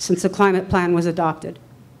since the climate plan was adopted.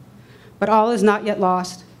 But all is not yet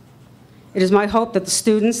lost. It is my hope that the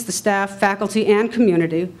students, the staff, faculty, and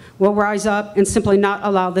community will rise up and simply not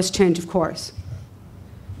allow this change of course.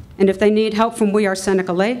 And if they need help from We Are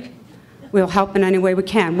Seneca Lake, we'll help in any way we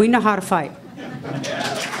can. We know how to fight.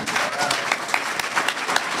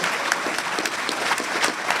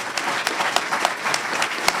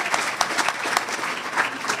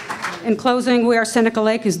 In closing, We Are Seneca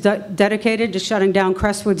Lake is dedicated to shutting down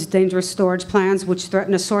Crestwood's dangerous storage plans, which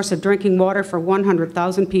threaten a source of drinking water for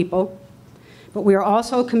 100,000 people. But we are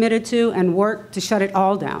also committed to and work to shut it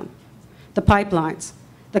all down. The pipelines,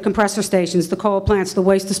 the compressor stations, the coal plants, the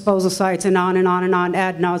waste disposal sites, and on and on and on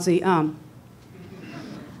ad nauseum.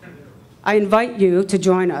 I invite you to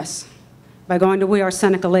join us by going to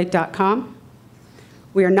wearesenecalake.com.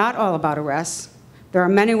 We are not all about arrests. There are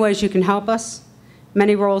many ways you can help us,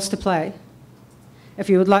 many roles to play. If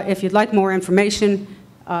you'd like more information,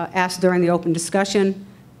 ask during the open discussion.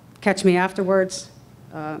 Catch me afterwards.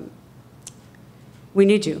 We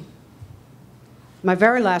need you. My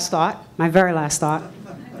very last thought,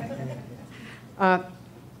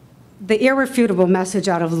 the irrefutable message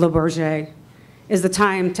out of Le Bourget is the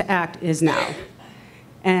time to act is now.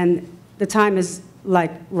 And the time is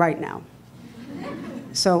like right now.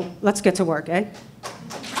 So let's get to work, eh?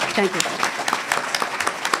 Thank you.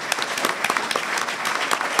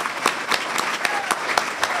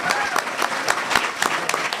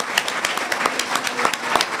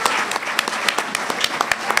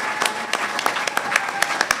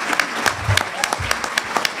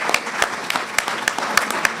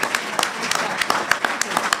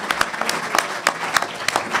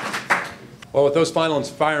 Well, with those final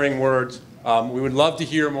inspiring words, we would love to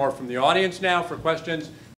hear more from the audience now for questions.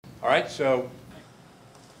 All right, so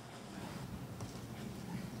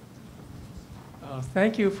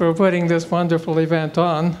thank you for putting this wonderful event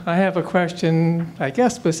on. I have a question, I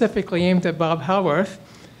guess, specifically aimed at Bob Howarth.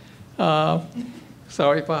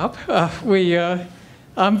 Sorry, Bob.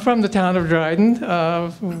 I'm from the town of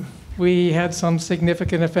Dryden. We had some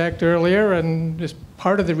significant effect earlier, and is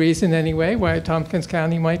part of the reason, anyway, why Tompkins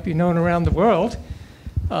County might be known around the world.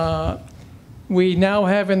 We now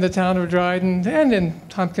have in the town of Dryden, and in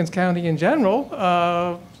Tompkins County in general,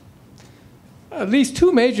 at least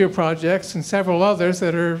 2 major projects and several others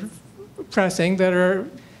that are pressing, that are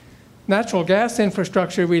natural gas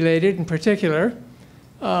infrastructure related in particular.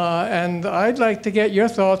 And I'd like to get your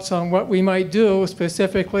thoughts on what we might do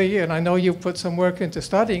specifically, and I know you've put some work into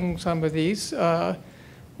studying some of these,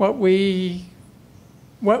 what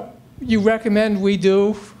you recommend we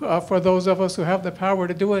do for those of us who have the power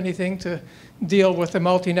to do anything to deal with the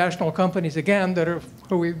multinational companies again that are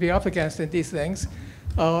who we'd be up against in these things,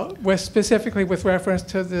 specifically with reference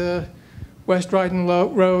to the West Dryden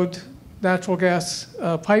Road natural gas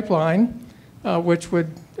pipeline, which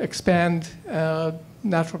would expand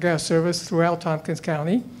natural gas service throughout Tompkins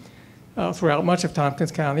County, throughout much of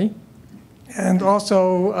Tompkins County, and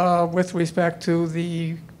also with respect to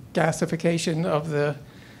the gasification of the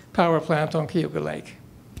power plant on Cayuga Lake.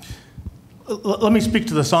 Let me speak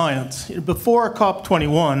to the science. Before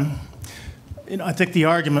COP21, I think the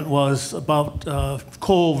argument was about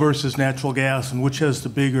coal versus natural gas and which has the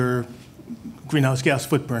bigger greenhouse gas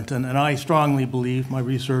footprint. And I strongly believe, my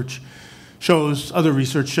research shows, other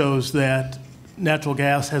research shows that natural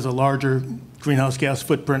gas has a larger greenhouse gas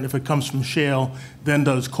footprint if it comes from shale than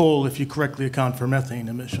does coal if you correctly account for methane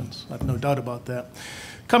emissions. I have no doubt about that.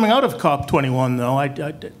 Coming out of COP21, though,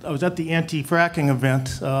 I was at the anti-fracking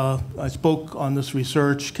event. I spoke on this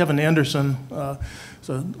research. Kevin Anderson,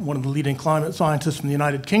 one of the leading climate scientists from the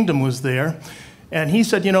United Kingdom, was there. And he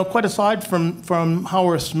said, quite aside from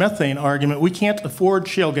Howarth's methane argument, we can't afford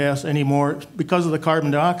shale gas anymore because of the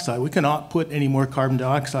carbon dioxide. We cannot put any more carbon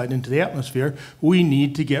dioxide into the atmosphere. We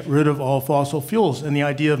need to get rid of all fossil fuels. And the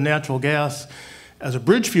idea of natural gas as a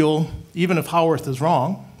bridge fuel, even if Howarth is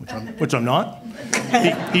wrong, which I'm not,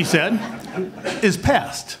 he said, is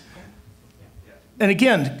past. And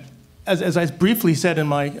again, as I briefly said in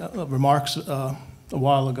my remarks a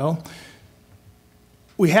while ago,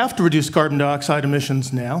 we have to reduce carbon dioxide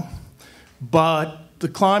emissions now, but the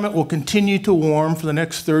climate will continue to warm for the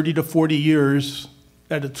next 30 to 40 years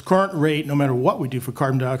at its current rate, no matter what we do for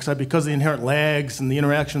carbon dioxide, because of the inherent lags and the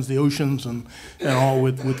interactions of the oceans and all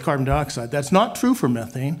with carbon dioxide. That's not true for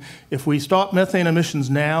methane. If we stop methane emissions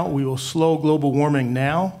now, we will slow global warming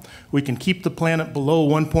now. We can keep the planet below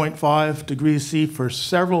 1.5 degrees C for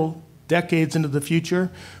several decades into the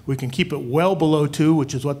future. We can keep it well below 2,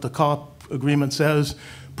 which is what the COP agreement says,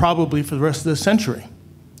 probably for the rest of this century,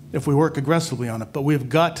 if we work aggressively on it. But we've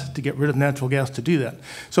got to get rid of natural gas to do that.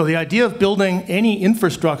 So the idea of building any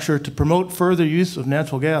infrastructure to promote further use of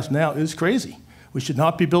natural gas now is crazy. We should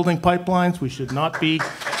not be building pipelines. We should not be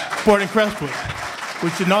supporting Crestwood. We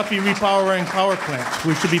should not be repowering power plants.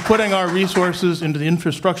 We should be putting our resources into the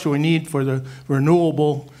infrastructure we need for the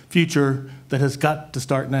renewable future that has got to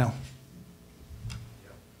start now.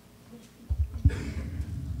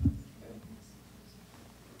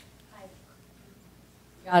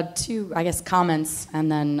 Two, I guess, comments and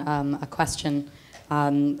then a question.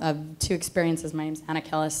 Of 2 experiences. My name's Anna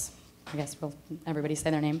Kellis. I guess everybody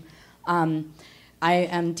say their name. I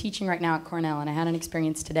am teaching right now at Cornell, and I had an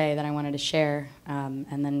experience today that I wanted to share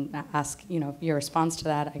and then ask your response to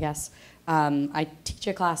that, I guess. I teach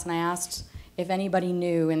a class, and I asked if anybody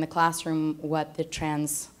knew in the classroom what the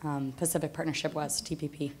Trans-Pacific Partnership was,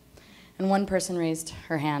 TPP. And one person raised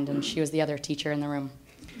her hand, and she was the other teacher in the room.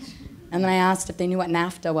 And then I asked if they knew what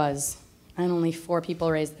NAFTA was, and only 4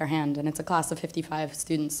 people raised their hand, and it's a class of 55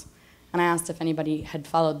 students. And I asked if anybody had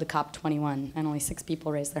followed the COP21, and only 6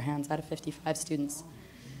 people raised their hands out of 55 students.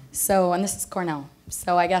 So, and this is Cornell.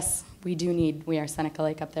 So I guess we are Seneca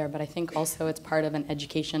Lake up there, but I think also it's part of an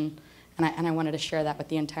education, and I wanted to share that with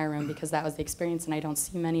the entire room because that was the experience, and I don't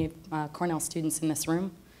see many Cornell students in this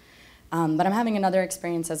room. But I'm having another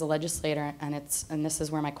experience as a legislator, and this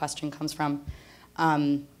is where my question comes from.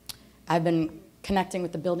 I've been connecting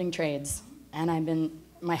with the building trades, and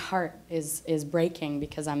my heart is breaking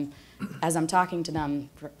because as I'm talking to them,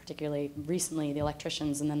 particularly recently, the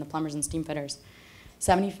electricians and then the plumbers and steam fitters,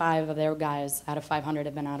 75 of their guys out of 500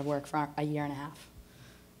 have been out of work for a year and a half.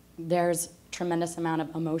 There's tremendous amount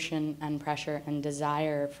of emotion and pressure and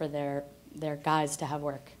desire for their guys to have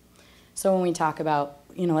work. So when we talk about,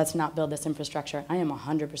 let's not build this infrastructure, I am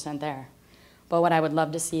 100% there. But what I would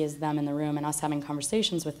love to see is them in the room and us having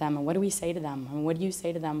conversations with them. And what do we say to them? And what do you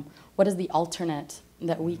say to them? What is the alternate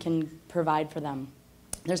that we can provide for them?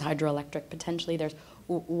 There's hydroelectric potentially. There's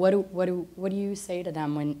what do you say to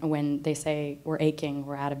them when they say we're aching,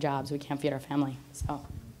 we're out of jobs, we can't feed our family? So.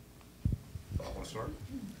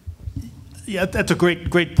 Yeah, that's a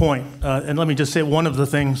great point. And let me just say one of the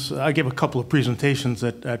things, I gave a couple of presentations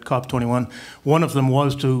at COP21. One of them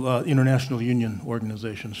was to international union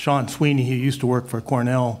organizations. Sean Sweeney, he used to work for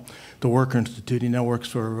Cornell, the Worker Institute. He now works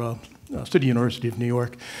for City University of New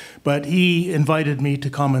York. But he invited me to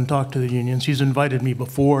come and talk to the unions. He's invited me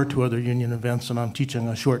before to other union events, and I'm teaching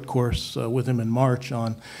a short course with him in March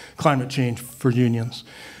on climate change for unions.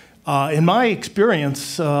 In my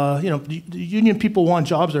experience, the union people want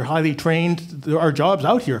jobs. They're highly trained. There are jobs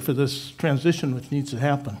out here for this transition which needs to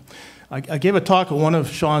happen. I gave a talk at one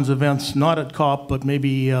of Sean's events, not at COP, but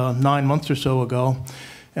maybe 9 months or so ago.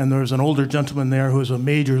 And there was an older gentleman there who is a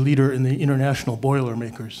major leader in the International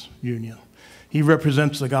Boilermakers Union. He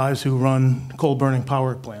represents the guys who run coal-burning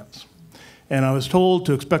power plants. And I was told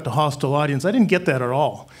to expect a hostile audience. I didn't get that at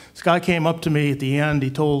all. This guy came up to me at the end. He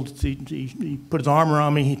put his arm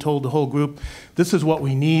around me. He told the whole group, this is what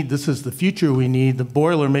we need. This is the future we need. The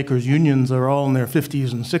Boilermakers unions are all in their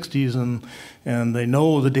 50s and 60s, and they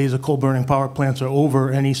know the days of coal-burning power plants are over.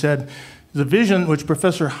 And he said, the vision which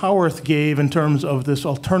Professor Howarth gave in terms of this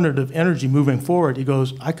alternative energy moving forward, he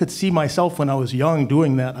goes, I could see myself when I was young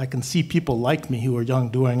doing that. I can see people like me who are young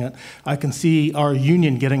doing it. I can see our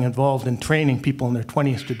union getting involved in training people in their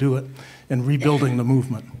 20s to do it and rebuilding the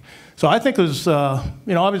movement. So I think there's,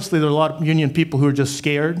 obviously there are a lot of union people who are just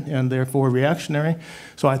scared and therefore reactionary.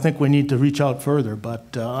 So I think we need to reach out further,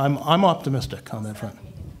 but I'm optimistic on that front.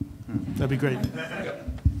 That'd be great.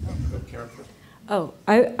 Oh,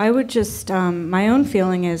 I would just, my own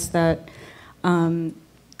feeling is that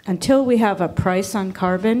until we have a price on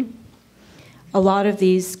carbon, a lot of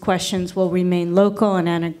these questions will remain local and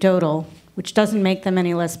anecdotal, which doesn't make them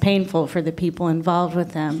any less painful for the people involved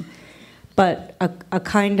with them. But a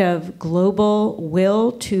kind of global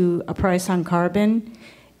will to a price on carbon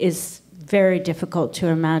is very difficult to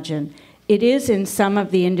imagine. It is in some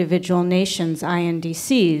of the individual nations'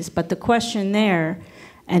 INDCs, but the question there,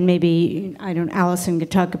 and maybe, Allison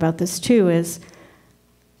could talk about this too, is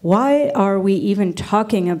why are we even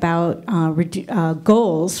talking about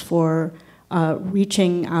goals for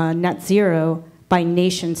reaching net zero by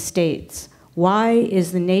nation states? Why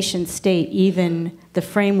is the nation state even the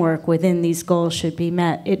framework within these goals should be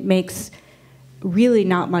met? It makes really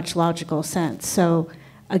not much logical sense. So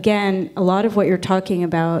again, a lot of what you're talking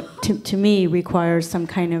about, to me, requires some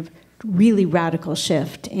kind of really radical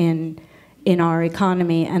shift in our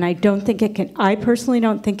economy. And I personally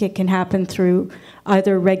don't think it can happen through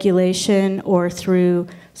either regulation or through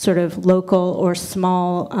sort of local or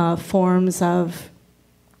small forms of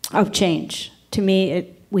change. To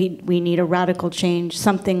me, we need a radical change,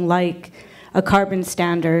 something like a carbon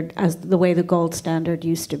standard as the way the gold standard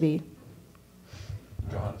used to be.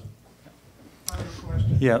 Johannes.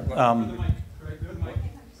 Yeah.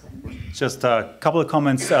 Just a couple of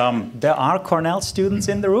comments. There are Cornell students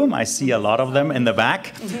in the room. I see a lot of them in the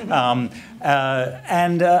back.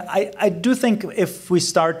 I do think if we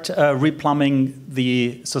start replumbing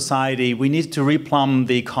the society, we need to replumb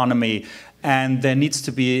the economy, and there needs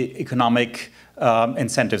to be economic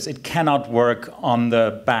incentives. It cannot work on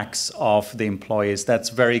the backs of the employees. That's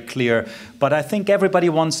very clear. But I think everybody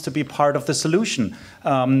wants to be part of the solution,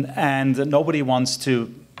 and nobody wants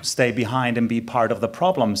to stay behind and be part of the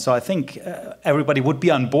problem. So I think everybody would be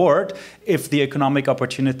on board if the economic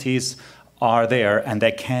opportunities are there, and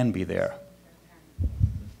they can be there.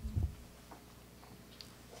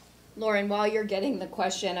 Lauren, while you're getting the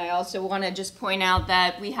question, I also want to just point out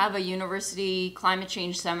that we have a university climate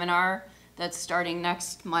change seminar that's starting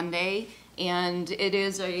next Monday, and it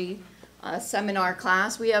is a seminar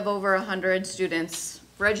class. We have over 100 students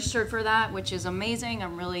registered for that, which is amazing.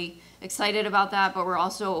 I'm really excited about that, but we're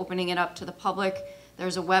also opening it up to the public.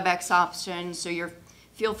 There's a WebEx option, so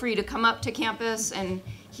feel free to come up to campus and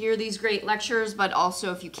hear these great lectures, but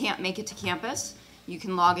also if you can't make it to campus, you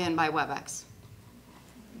can log in by WebEx.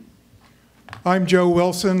 I'm Joe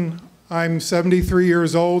Wilson. I'm 73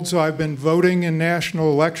 years old, so I've been voting in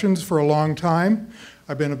national elections for a long time.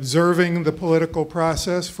 I've been observing the political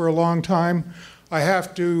process for a long time. I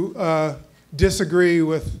have to disagree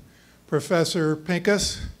with Professor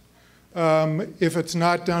Pinkus. If it's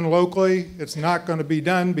not done locally, it's not going to be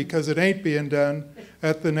done because it ain't being done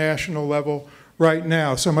at the national level right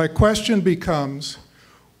now. So my question becomes,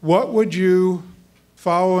 what would you,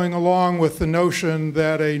 following along with the notion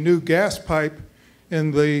that a new gas pipe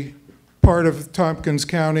in the part of Tompkins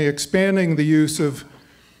County, expanding the use of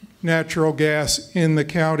natural gas in the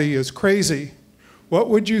county is crazy. What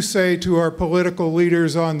would you say to our political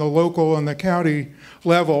leaders on the local and the county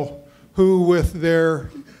level who, with their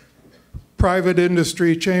private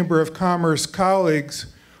industry Chamber of Commerce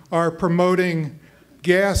colleagues, are promoting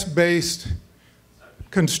gas-based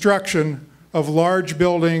construction of large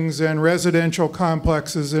buildings and residential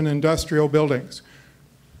complexes and industrial buildings?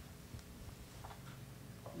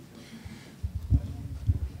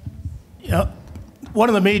 Yeah. One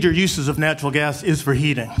of the major uses of natural gas is for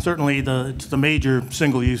heating. Certainly it's the major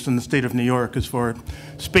single use in the state of New York is for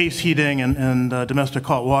space heating and domestic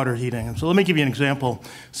hot water heating. And so let me give you an example.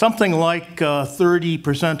 Something like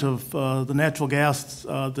 30% of the natural gas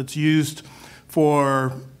that's used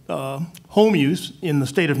for home use in the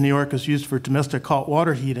state of New York is used for domestic hot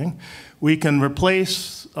water heating. We can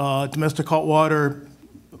replace domestic hot water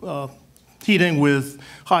heating with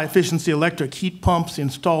high-efficiency electric heat pumps. The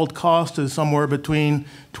installed cost is somewhere between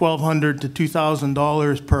 $1,200 to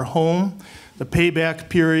 $2,000 per home. The payback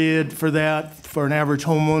period for that for an average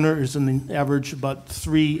homeowner is in the average about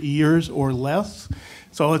 3 years or less.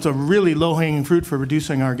 So it's a really low-hanging fruit for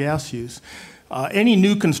reducing our gas use. Any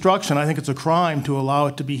new construction, I think it's a crime to allow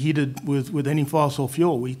it to be heated with any fossil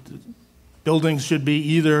fuel. Buildings should be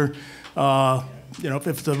either, if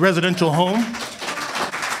it's a residential home,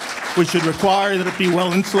 we should require that it be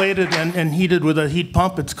well insulated and heated with a heat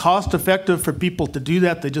pump. It's cost effective for people to do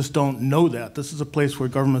that. They just don't know that. This is a place where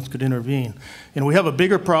governments could intervene. We have a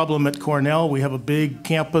bigger problem at Cornell. We have a big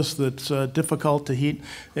campus that's difficult to heat.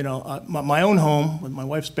 My own home, my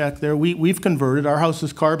wife's back there, we've converted. Our house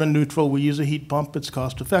is carbon neutral. We use a heat pump. It's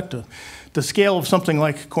cost effective. The scale of something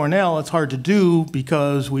like Cornell, it's hard to do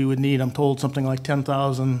because we would need, I'm told, something like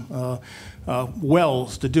 10,000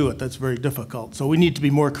 wells to do it. That's very difficult. So we need to be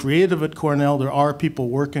more creative at Cornell. There are people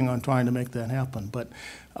working on trying to make that happen. But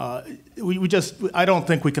I don't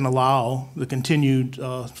think we can allow the continued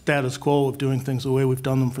status quo of doing things the way we've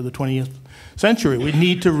done them for the 20th century. We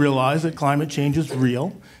need to realize that climate change is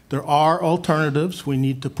real. There are alternatives. We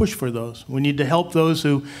need to push for those. We need to help those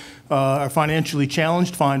who are financially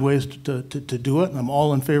challenged find ways to do it. And I'm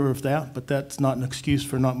all in favor of that, but that's not an excuse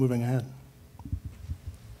for not moving ahead.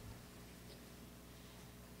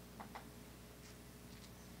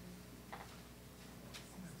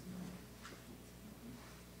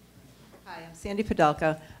 Sandy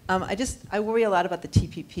Podolka. I worry a lot about the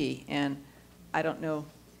TPP, and I don't know.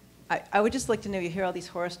 I would just like to know, you hear all these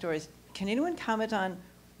horror stories. Can anyone comment on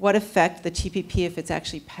what effect the TPP, if it's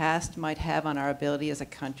actually passed, might have on our ability as a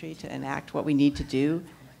country to enact what we need to do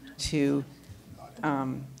to,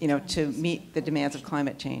 to meet the demands of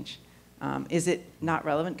climate change? Is it not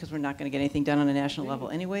relevant because we're not going to get anything done on a national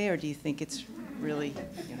level anyway, or do you think it's really,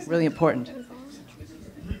 really important?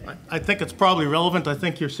 I think it's probably relevant. I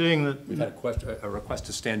think you're seeing that. We've had a request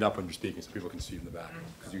to stand up when you're speaking so people can see you in the back.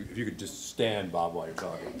 If you could just stand, Bob, while you're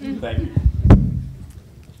talking. Thank you.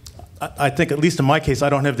 I think, at least in my case, I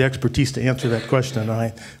don't have the expertise to answer that question. I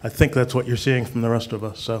think that's what you're seeing from the rest of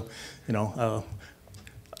us. So,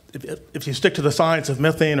 if you stick to the science of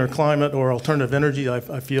methane or climate or alternative energy,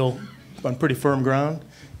 I feel on pretty firm ground.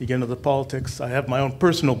 You get into the politics. I have my own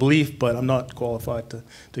personal belief, but I'm not qualified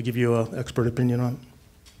to give you an expert opinion on it.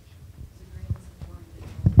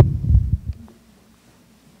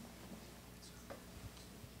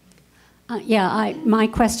 My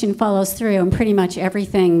question follows through on pretty much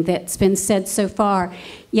everything that's been said so far.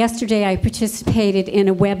 Yesterday, I participated in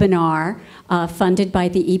a webinar funded by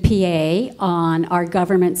the EPA on our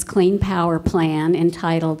government's Clean Power Plan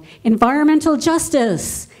entitled Environmental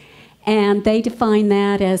Justice. And they define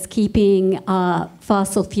that as keeping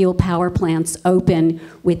fossil fuel power plants open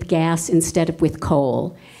with gas instead of with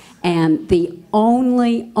coal. And the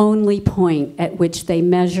only point at which they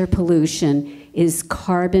measure pollution is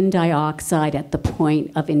carbon dioxide at the point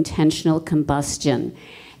of intentional combustion.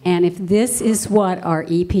 And if this is what our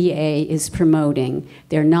EPA is promoting,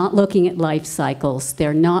 they're not looking at life cycles,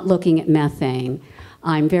 they're not looking at methane.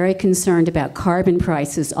 I'm very concerned about carbon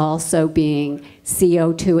prices also being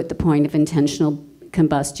CO2 at the point of intentional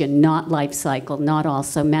combustion, not life cycle, not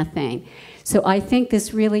also methane. So I think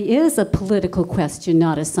this really is a political question,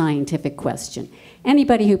 not a scientific question.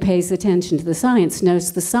 Anybody who pays attention to the science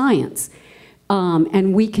knows the science.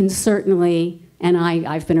 And we can certainly, and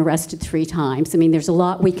I've been arrested 3 times. I mean, there's a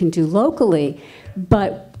lot we can do locally,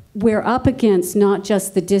 but we're up against not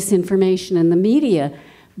just the disinformation in the media,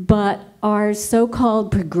 but our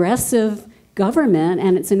so-called progressive government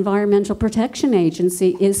and its Environmental Protection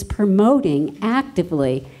Agency is promoting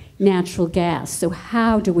actively natural gas. So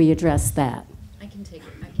how do we address that? I can take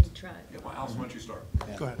it. I can try. Yeah, well, Allison, why don't you start?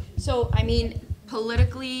 Go ahead. So, I mean,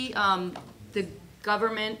 politically, the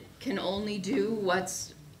government can only do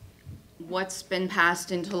what's been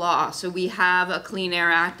passed into law. So we have a Clean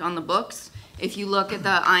Air Act on the books. If you look at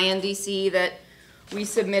the INDC that we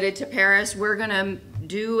submitted to Paris, we're going to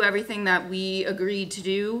do everything that we agreed to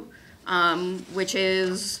do, which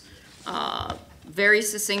is very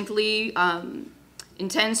succinctly the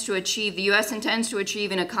U.S. intends to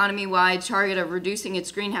achieve an economy-wide target of reducing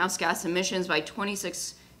its greenhouse gas emissions by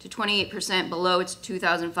 26 to 28% below its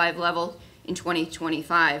 2005 level in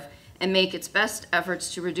 2025, and make its best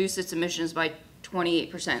efforts to reduce its emissions by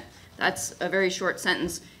 28%. That's a very short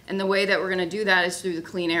sentence, and the way that we're going to do that is through the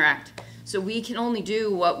Clean Air Act. So we can only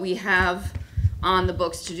do what we have on the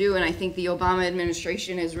books to do, and I think the Obama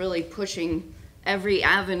administration is really pushing every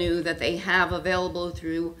avenue that they have available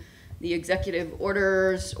through the executive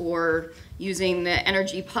orders or using the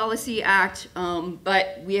Energy Policy Act,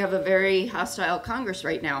 but we have a very hostile Congress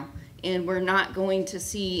right now, and we're not going to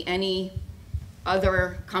see any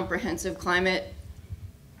other comprehensive climate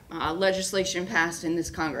legislation passed in this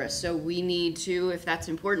Congress. So we need to, if that's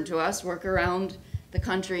important to us, work around the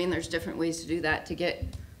country, and there's different ways to do that to get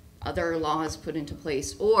other laws put into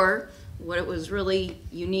place. Or what it was really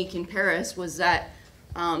unique in Paris was that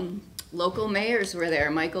local mayors were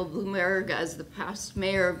there. Michael Bloomberg, as the past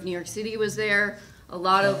mayor of New York City, was there. A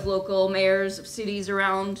lot of local mayors of cities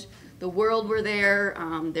around the world were there.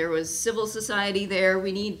 There was civil society there.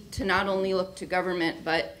 We need to not only look to government,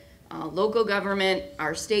 but local government,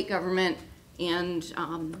 our state government,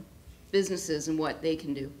 and businesses and what they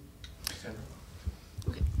can do.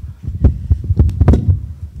 Okay.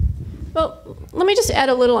 Well, let me just add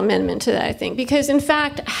a little amendment to that, I think, because in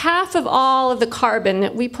fact, half of all of the carbon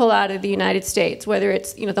that we pull out of the United States, whether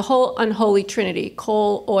it's the whole unholy trinity,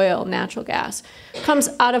 coal, oil, natural gas, comes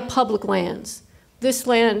out of public lands. This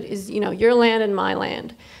land is, your land and my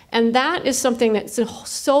land. And that is something that's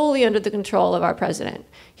solely under the control of our president.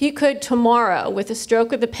 He could tomorrow, with a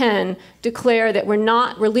stroke of the pen, declare that we're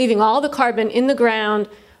leaving all the carbon in the ground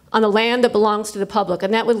on the land that belongs to the public,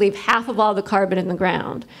 and that would leave half of all the carbon in the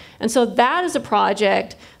ground. And so that is a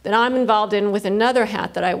project that I'm involved in with another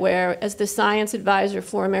hat that I wear as the science advisor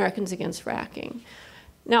for Americans Against Fracking.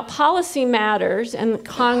 Now, policy matters, and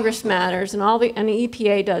Congress matters, and the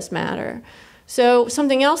EPA does matter. So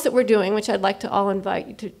something else that we're doing, which I'd like to all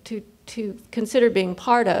invite you to consider being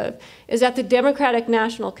part of, is at the Democratic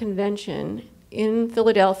National Convention in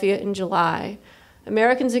Philadelphia in July,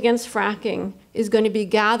 Americans Against Fracking is going to be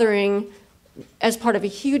gathering as part of a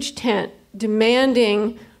huge tent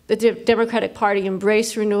demanding the Democratic Party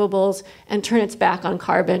embrace renewables and turn its back on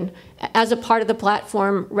carbon as a part of the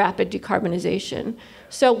platform Rapid Decarbonization.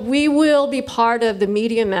 So we will be part of the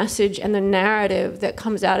media message and the narrative that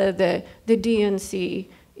comes out of the DNC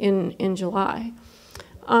in July.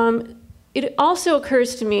 It also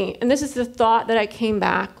occurs to me, and this is the thought that I came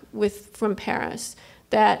back with from Paris,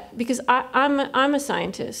 that because I'm a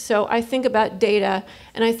scientist, so I think about data,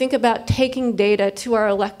 and I think about taking data to our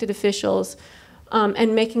elected officials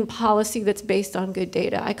and making policy that's based on good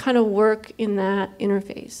data. I kind of work in that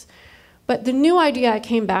interface. But the new idea I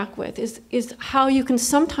came back with is how you can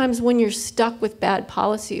sometimes, when you're stuck with bad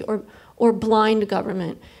policy or blind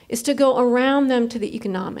government, is to go around them to the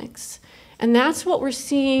economics. And that's what we're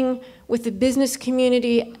seeing with the business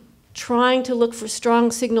community trying to look for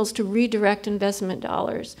strong signals to redirect investment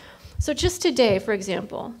dollars. So just today, for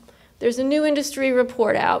example, there's a new industry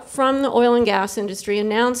report out from the oil and gas industry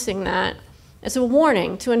announcing that, as a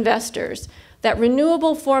warning to investors, that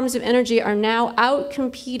renewable forms of energy are now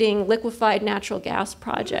out-competing liquefied natural gas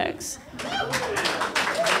projects.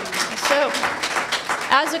 So,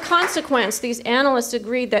 as a consequence, these analysts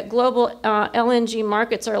agreed that global LNG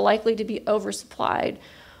markets are likely to be oversupplied.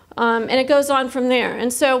 And it goes on from there.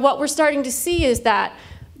 And so what we're starting to see is that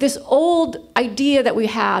this old idea that we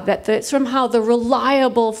have, that somehow the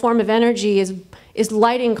reliable form of energy is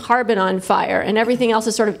lighting carbon on fire and everything else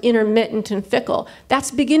is sort of intermittent and fickle,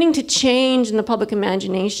 that's beginning to change in the public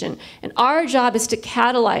imagination. And our job is to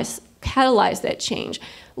catalyze that change.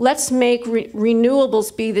 Let's make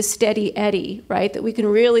renewables be the steady eddy, right, that we can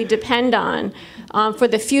really depend on. For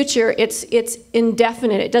the future, it's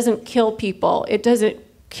indefinite. It doesn't kill people. It doesn't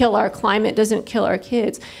kill our climate, doesn't kill our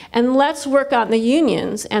kids. And let's work on the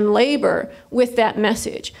unions and labor with that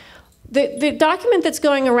message. The document that's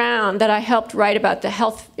going around that I helped write about the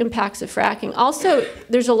health impacts of fracking, also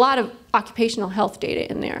there's a lot of occupational health data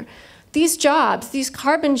in there. These jobs, these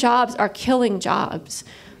carbon jobs are killing jobs.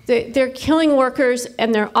 They're killing workers,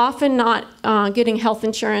 and they're often not getting health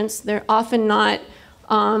insurance. They're often not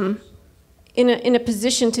in a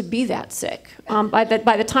position to be that sick. By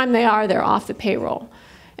the time they are, they're off the payroll.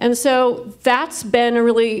 And so that's been a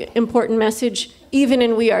really important message, even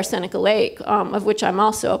in We Are Seneca Lake, of which I'm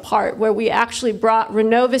also a part, where we actually brought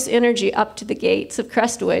Renovus Energy up to the gates of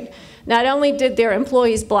Crestwood. Not only did their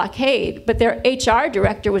employees blockade, but their HR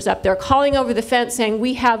director was up there calling over the fence saying,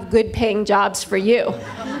 we have good paying jobs for you,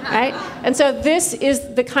 right? And so this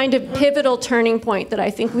is the kind of pivotal turning point that I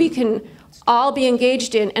think we can all be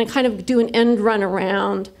engaged in and kind of do an end run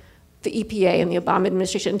around the EPA and the Obama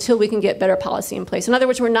administration until we can get better policy in place. In other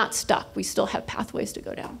words, we're not stuck. We still have pathways to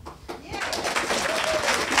go down.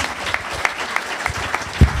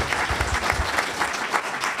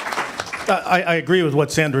 I agree with what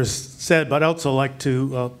Sandra said, but I'd also like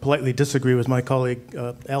to politely disagree with my colleague,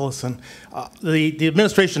 Allison. The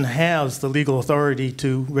administration has the legal authority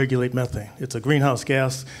to regulate methane. It's a greenhouse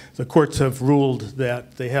gas. The courts have ruled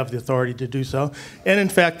that they have the authority to do so. And in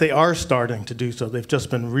fact, they are starting to do so. They've just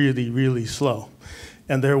been really, really slow.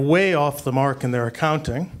 And they're way off the mark in their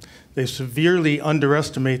accounting. They severely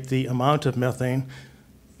underestimate the amount of methane.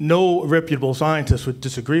 No reputable scientist would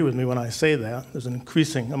disagree with me when I say that. There's an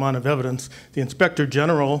increasing amount of evidence. The Inspector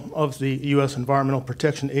General of the U.S. Environmental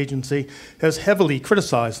Protection Agency has heavily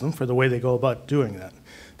criticized them for the way they go about doing that.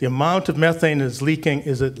 The amount of methane that is leaking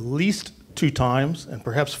is at least 2 times and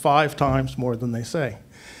perhaps 5 times more than they say.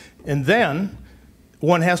 And then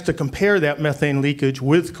one has to compare that methane leakage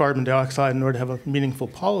with carbon dioxide in order to have a meaningful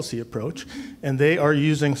policy approach. And they are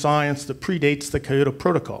using science that predates the Kyoto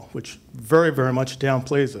Protocol, which very, very much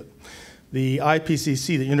downplays it. The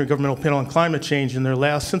IPCC, the Intergovernmental Panel on Climate Change, in their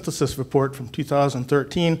last synthesis report from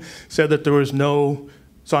 2013, said that there was no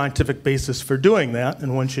scientific basis for doing that,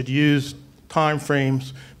 and one should use time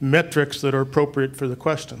frames, metrics that are appropriate for the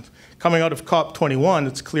questions. Coming out of COP21,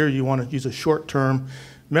 it's clear you want to use a short-term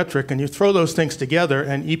metric, and you throw those things together,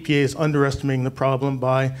 and EPA is underestimating the problem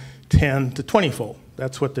by 10 to 20-fold.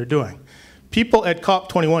 That's what they're doing. People at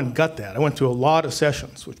COP21 got that. I went to a lot of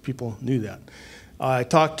sessions, which people knew that. I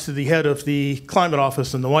talked to the head of the climate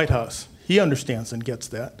office in the White House. He understands and gets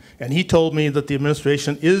that. And he told me that the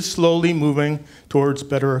administration is slowly moving towards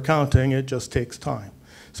better accounting. It just takes time.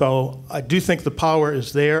 So I do think the power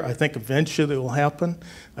is there. I think eventually it will happen.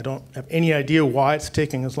 I don't have any idea why it's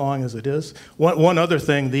taking as long as it is. One other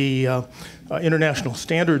thing, the International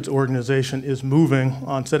Standards Organization is moving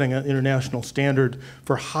on setting an international standard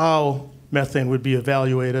for how methane would be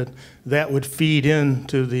evaluated. That would feed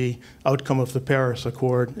into the outcome of the Paris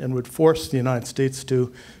Accord and would force the United States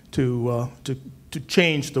to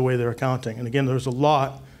change the way they're accounting. And again, there's a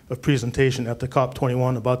lot of presentation at the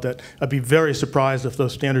COP21 about that. I'd be very surprised if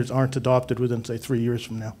those standards aren't adopted within, say, 3 years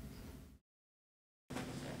from now.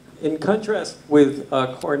 In contrast with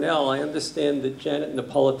Cornell, I understand that Janet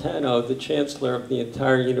Napolitano, the chancellor of the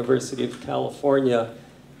entire University of California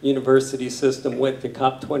university system, went to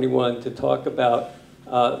COP21 to talk about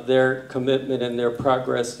their commitment and their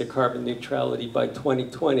progress to carbon neutrality by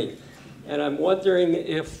 2020. And I'm wondering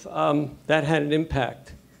if that had an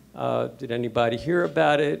impact. Did anybody hear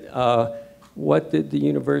about it? What did the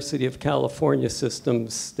University of California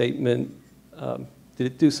system's statement, did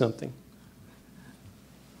it do something?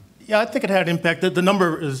 Yeah, I think it had impact. The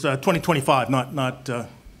number is 2025, not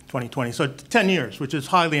 2020. So 10 years, which is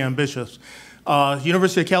highly ambitious.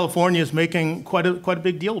 University of California is making quite a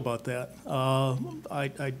big deal about that.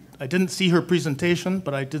 I didn't see her presentation,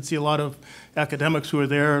 but I did see a lot of academics who were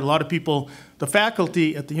there. A lot of people, the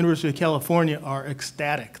faculty at the University of California are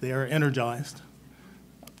ecstatic. They are energized.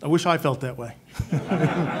 I wish I felt that way.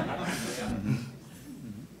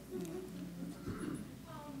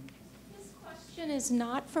 This question is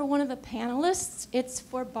not for one of the panelists. It's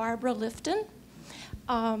for Barbara Lifton.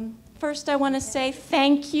 First, I want to say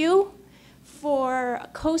thank you for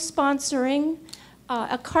co-sponsoring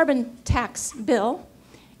a carbon tax bill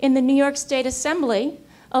in the New York State Assembly,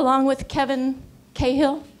 along with Kevin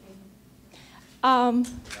Cahill. I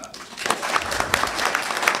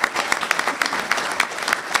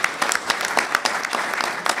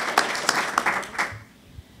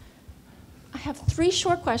have 3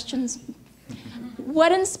 short questions.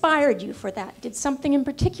 What inspired you for that? Did something in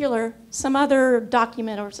particular, some other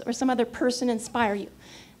document or some other person inspire you?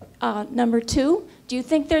 Number 2, do you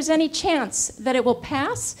think there's any chance that it will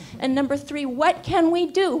pass? And number 3, what can we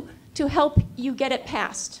do to help you get it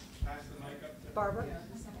passed? Barbara?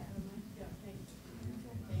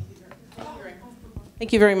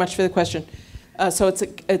 Thank you very much for the question. So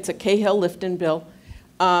it's a Cahill-Lifton bill.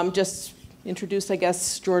 Just introduced, I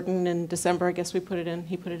guess, Jordan in December. I guess we put it in.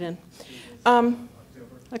 He put it in.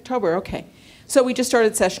 October, okay. So we just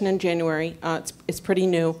started session in January. It's pretty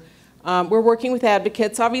new. We're working with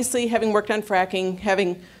advocates. Obviously, having worked on fracking,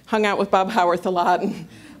 having hung out with Bob Howarth a lot, and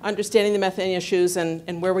understanding the methane issues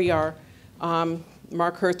and where we are.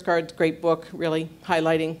 Mark Hertzgaard's great book, really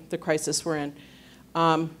highlighting the crisis we're in.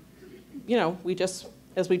 You know, we just,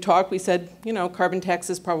 as we talked, we said, you know, carbon tax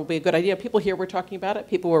is probably a good idea. People here were talking about it.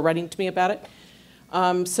 People were writing to me about it.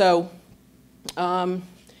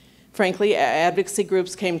 Frankly, advocacy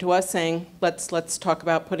groups came to us saying, let's talk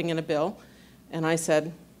about putting in a bill. And I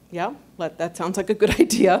said, yeah, that sounds like a good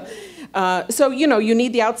idea. So, you know, you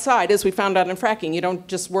need the outside, as we found out in fracking. You don't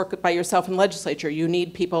just work by yourself in legislature. You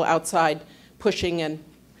need people outside pushing and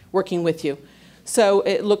working with you. So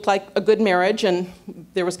it looked like a good marriage, and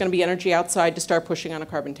there was going to be energy outside to start pushing on a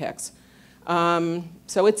carbon tax.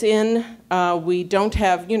 So it's in. We don't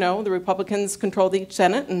have, you know, the Republicans control the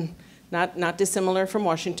Senate, and not dissimilar from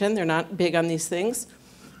Washington. They're not big on these things.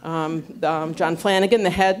 John Flanagan, the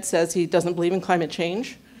head, says he doesn't believe in climate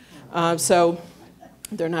change. So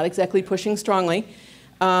they're not exactly pushing strongly.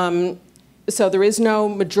 So there is no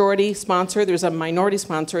majority sponsor. There's a minority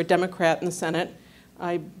sponsor, a Democrat in the Senate.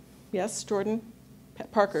 Yes, Jordan?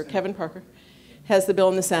 Parker, Kevin Parker, has the bill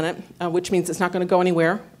in the Senate, which means it's not going to go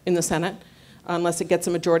anywhere in the Senate unless it gets a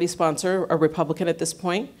majority sponsor, a Republican at this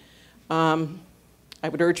point. I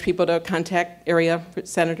would urge people to contact area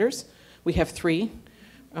senators. We have 3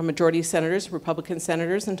 majority senators, Republican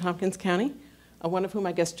senators in Tompkins County, one of whom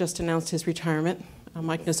I guess just announced his retirement,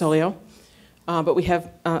 Mike Nosolio. But we have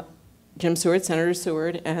Jim Seward, Senator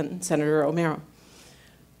Seward, and Senator O'Mara.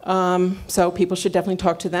 So people should definitely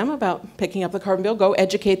talk to them about picking up the carbon bill. Go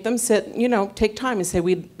educate them. Sit, you know, take time and say,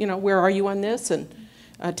 you know, where are you on this? And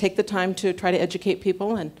take the time to try to educate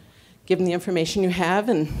people and give them the information you have.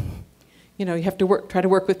 And you know, you have to try to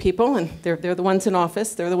work with people, and they're the ones in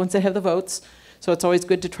office. They're the ones that have the votes. So it's always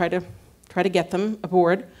good to try to get them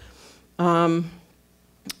aboard.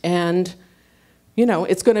 And you know,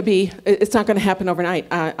 it's not going to happen overnight.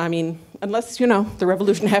 I mean, unless, you know, the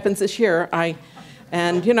revolution happens this year.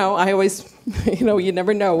 And, you know, I always, you know, you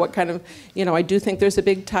never know what kind of, you know, I do think there's a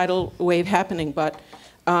big tidal wave happening, but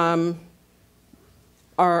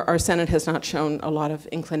our Senate has not shown a lot of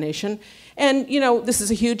inclination. And, you know, this is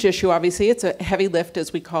a huge issue, obviously. It's a heavy lift,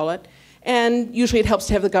 as we call it. And usually it helps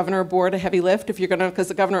to have the governor aboard a heavy lift if you're going to, because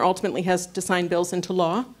the governor ultimately has to sign bills into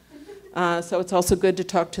law. So it's also good to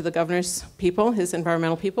talk to the governor's people, his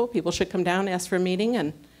environmental people. People should come down, ask for a meeting,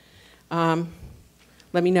 and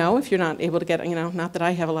let me know if you're not able to get, you know, not that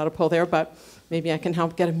I have a lot of pull there, but maybe I can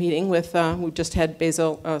help get a meeting with, we just had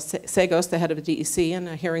Basil Sagos, the head of the DEC, in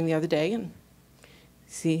a hearing the other day, and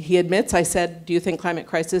he admits, I said, do you think climate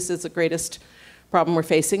crisis is the greatest problem we're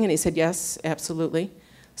facing? And he said, yes, absolutely.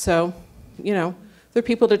 So, you know, there are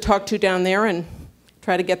people to talk to down there and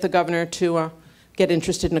try to get the governor to get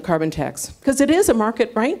interested in a carbon tax. Because it is a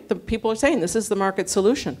market, right? The people are saying this is the market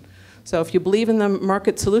solution. So if you believe in the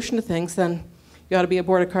market solution to things, then you ought to be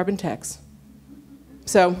aboard a carbon tax.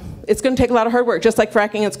 So it's going to take a lot of hard work. Just like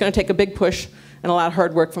fracking, it's going to take a big push and a lot of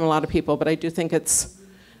hard work from a lot of people. But I do think it's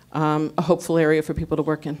a hopeful area for people to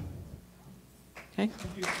work in. Okay?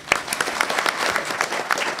 Thank you.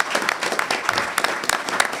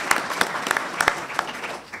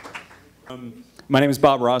 My name is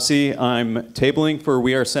Bob Rossi. I'm tabling for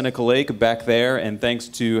We Are Seneca Lake back there, and thanks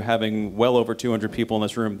to having well over 200 people in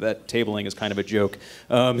this room, that tabling is kind of a joke.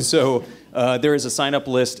 There is a sign-up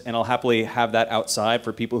list, and I'll happily have that outside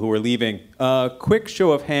for people who are leaving. Quick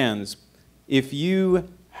show of hands. If you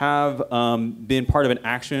have been part of an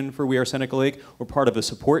action for We Are Seneca Lake or part of a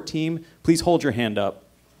support team, please hold your hand up.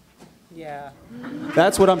 Yeah.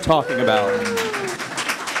 That's what I'm talking about.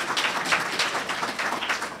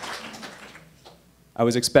 I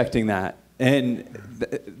was expecting that. And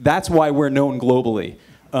that's why we're known globally.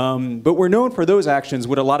 But we're known for those actions.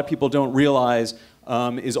 What a lot of people don't realize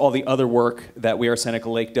is all the other work that We Are Seneca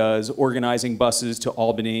Lake does, organizing buses to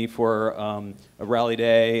Albany for a rally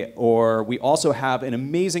day. Or we also have an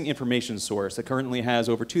amazing information source that currently has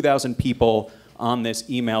over 2,000 people on this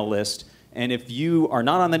email list. And if you are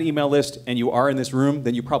not on that email list and you are in this room,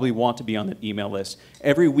 then you probably want to be on that email list.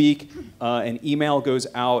 Every week, an email goes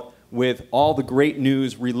out with all the great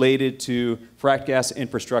news related to frac gas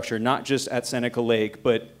infrastructure, not just at Seneca Lake,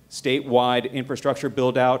 but statewide infrastructure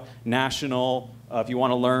build out, national, if you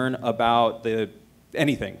want to learn about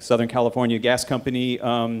anything, Southern California Gas Company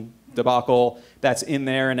debacle, that's in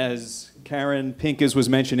there. And as Karen Pinkus was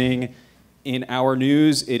mentioning, in our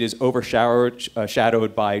news, it is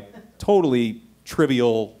overshadowed by totally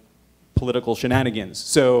trivial political shenanigans.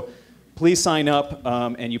 So please sign up,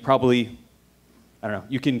 and you probably, I don't know,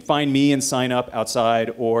 you can find me and sign up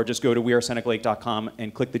outside, or just go to wearesenecalake.com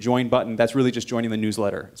and click the join button. That's really just joining the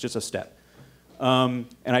newsletter. It's just a step. And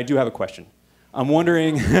I do have a question. I'm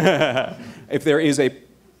wondering if there is a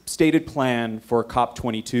stated plan for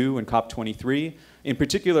COP22 and COP23. In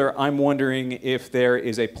particular, I'm wondering if there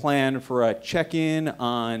is a plan for a check-in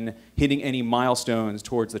on hitting any milestones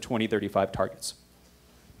towards the 2035 targets.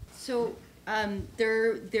 So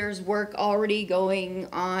there's work already going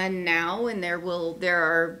on now, and there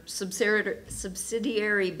are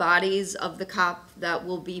subsidiary bodies of the COP that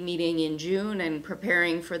will be meeting in June and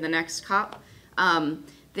preparing for the next COP.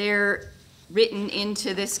 They're written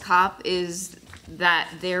into this COP is that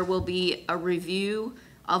there will be a review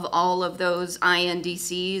of all of those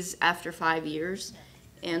INDCs after 5 years.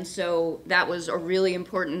 And so that was a really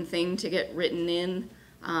important thing to get written in,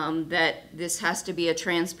 that this has to be a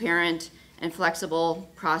transparent and flexible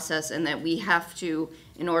process, and that we have to,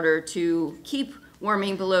 in order to keep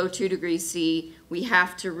warming below 2 degrees C, we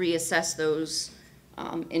have to reassess those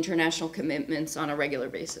international commitments on a regular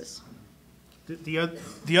basis.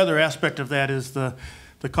 The other aspect of that is the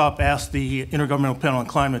COP asked the Intergovernmental Panel on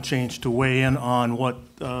Climate Change to weigh in on what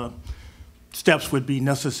steps would be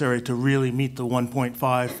necessary to really meet the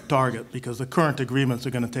 1.5 target, because the current agreements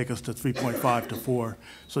are going to take us to 3.5 to 4.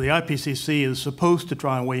 So the IPCC is supposed to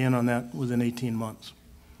try and weigh in on that within 18 months.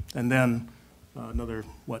 And then another,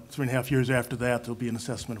 3.5 years after that, there'll be an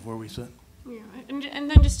assessment of where we sit. Yeah, and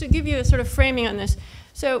then just to give you a sort of framing on this.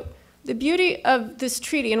 So the beauty of this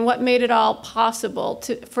treaty and what made it all possible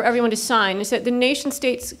for everyone to sign is that the nation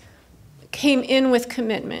states came in with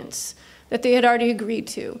commitments that they had already agreed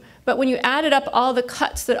to. But when you added up all the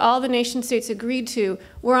cuts that all the nation states agreed to,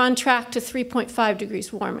 we're on track to 3.5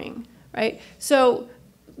 degrees warming, right? So,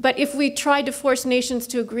 but if we tried to force nations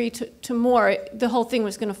to agree to more, the whole thing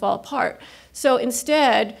was going to fall apart. So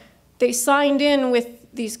instead, they signed in with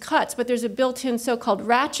these cuts, but there's a built-in so-called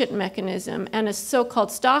ratchet mechanism and a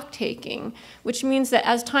so-called stock taking, which means that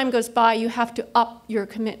as time goes by, you have to up your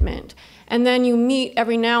commitment. And then you meet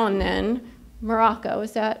every now and then. Morocco,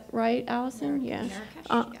 is that right, Allison? Yeah.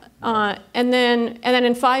 And then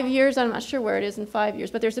in 5 years, I'm not sure where it is in 5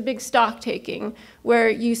 years, but there's a big stock taking where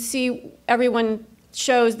you see everyone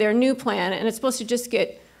shows their new plan, and it's supposed to just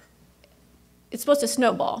it's supposed to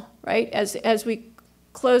snowball, right? As we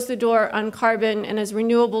close the door on carbon and as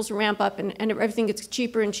renewables ramp up and everything gets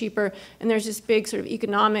cheaper and cheaper, and there's this big sort of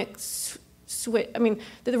economic switch. I mean,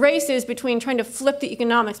 the race is between trying to flip the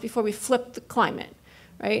economics before we flip the climate,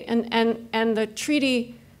 right? And the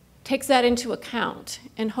treaty takes that into account,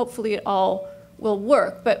 and hopefully it all will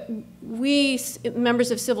work. But we,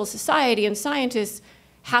 members of civil society and scientists,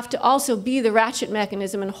 have to also be the ratchet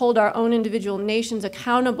mechanism and hold our own individual nations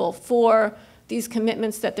accountable for these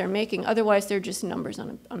commitments that they're making. Otherwise, they're just numbers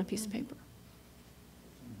on a piece of paper.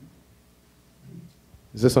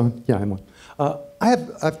 Is this on? Yeah, I'm on. I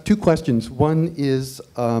have two questions. One is,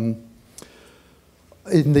 in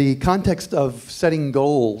the context of setting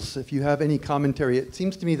goals, if you have any commentary, it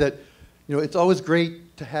seems to me that it's always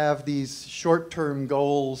great to have these short-term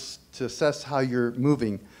goals to assess how you're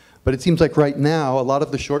moving. But it seems like right now, a lot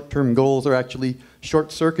of the short-term goals are actually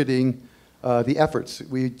short-circuiting the efforts.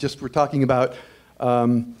 We just were talking about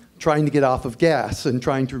trying to get off of gas and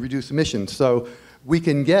trying to reduce emissions. So we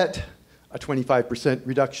can get a 25%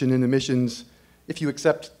 reduction in emissions if you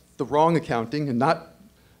accept the wrong accounting and not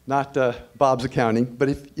Bob's accounting. But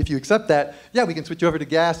if you accept that, yeah, we can switch over to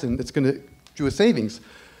gas and it's going to do a savings.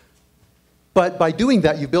 But by doing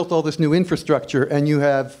that, you've built all this new infrastructure and you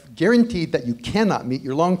have guaranteed that you cannot meet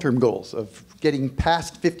your long-term goals of getting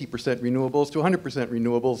past 50% renewables to 100%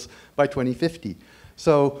 renewables by 2050.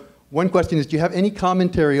 So one question is, do you have any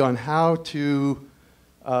commentary on how to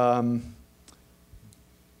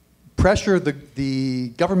pressure the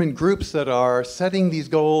government groups that are setting these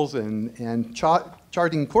goals and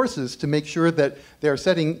charting courses to make sure that they're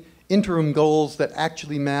setting interim goals that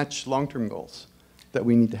actually match long-term goals that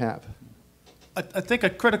we need to have? I think a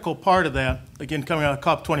critical part of that, again, coming out of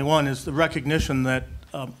COP21, is the recognition that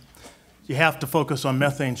you have to focus on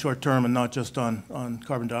methane short-term and not just on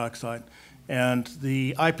carbon dioxide. And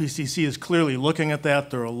the IPCC is clearly looking at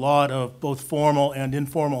that. There are a lot of both formal and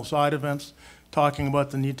informal side events talking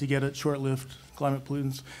about the need to get at short-lived climate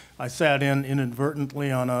pollutants. I sat in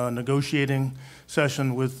inadvertently on a negotiating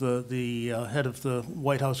session with the head of the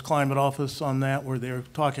White House Climate Office on that, where they're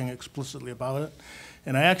talking explicitly about it.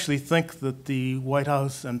 And I actually think that the White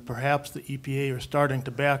House and perhaps the EPA are starting to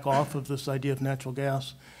back off of this idea of natural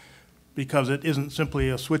gas, because it isn't simply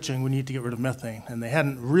a switching, we need to get rid of methane. And they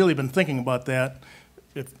hadn't really been thinking about that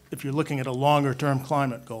if you're looking at a longer term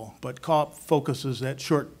climate goal. But COP focuses that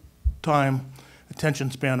short time attention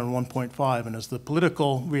span on 1.5. And as the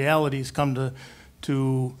political realities come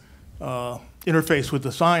to interface with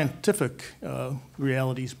the scientific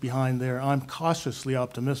realities behind there, I'm cautiously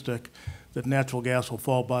optimistic that natural gas will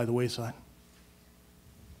fall by the wayside.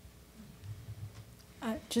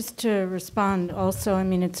 Just to respond also, I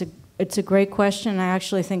mean, it's a great question. I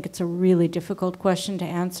actually think it's a really difficult question to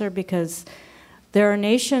answer because there are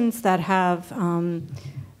nations that have,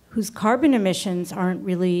 whose carbon emissions aren't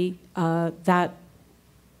really that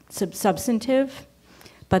substantive,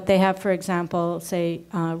 but they have, for example, say,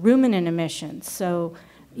 ruminant emissions. So,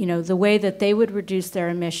 you know, the way that they would reduce their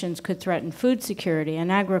emissions could threaten food security and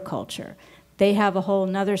agriculture. They have a whole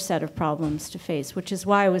nother set of problems to face, which is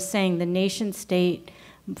why I was saying the nation-state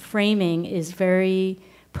framing is very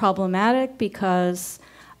problematic because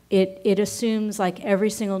it assumes like every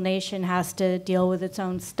single nation has to deal with its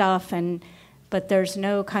own stuff, but there's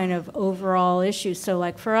no kind of overall issue. So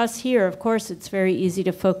like for us here, of course, it's very easy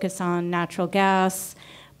to focus on natural gas,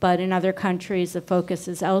 but in other countries, the focus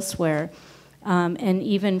is elsewhere. And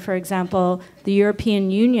even, for example, the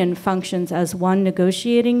European Union functions as one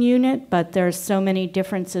negotiating unit, but there's so many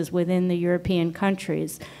differences within the European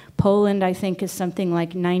countries. Poland, I think, is something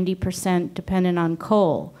like 90% dependent on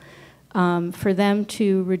coal. For them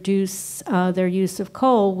to reduce their use of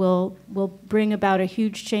coal will bring about a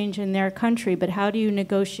huge change in their country, but how do you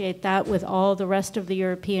negotiate that with all the rest of the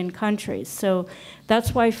European countries? So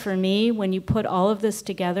that's why for me, when you put all of this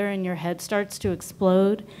together and your head starts to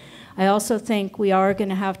explode, I also think we are going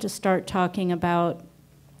to have to start talking about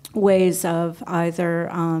ways of either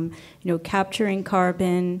capturing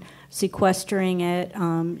carbon, sequestering it,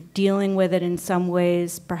 dealing with it in some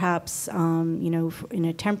ways, perhaps in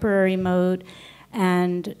a temporary mode,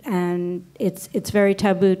 and it's very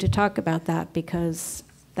taboo to talk about that because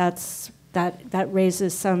that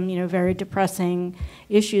raises some very depressing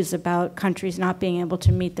issues about countries not being able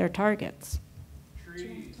to meet their targets. Do you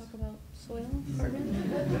want to talk about soil?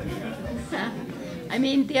 I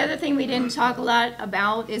mean, the other thing we didn't talk a lot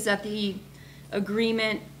about is that the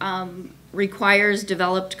agreement requires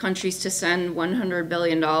developed countries to send $100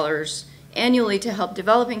 billion annually to help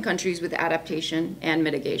developing countries with adaptation and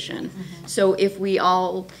mitigation. Mm-hmm. So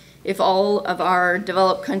if all of our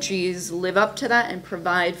developed countries live up to that and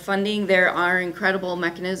provide funding, there are incredible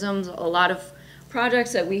mechanisms. A lot of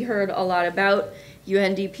projects that we heard a lot about.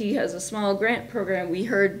 UNDP has a small grant program. We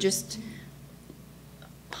heard just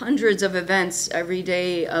hundreds of events every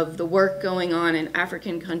day of the work going on in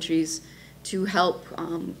African countries to help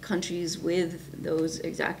countries with those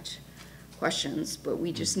exact questions. But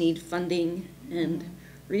we just need funding and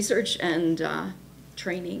research and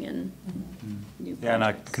training and new projects. Yeah, and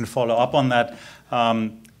I can follow up on that.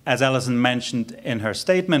 As Allison mentioned in her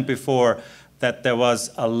statement before, that there was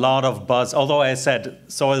a lot of buzz, although I said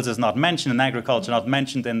soils is not mentioned and agriculture not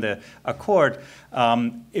mentioned in the accord.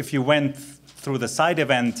 If you went through the side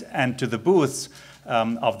event and to the booths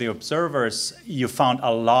of the observers, you found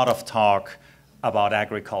a lot of talk about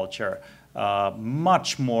agriculture,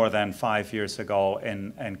 much more than 5 years ago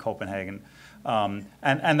in Copenhagen.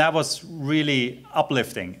 And that was really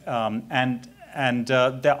uplifting. And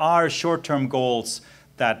there are short-term goals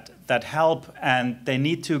that help, and they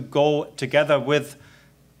need to go together with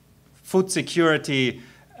food security,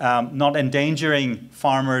 not endangering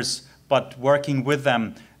farmers, but working with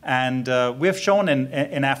them. And we've shown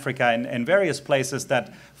in Africa, in various places,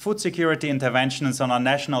 that food security interventions on a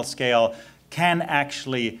national scale can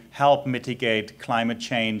actually help mitigate climate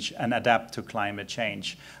change and adapt to climate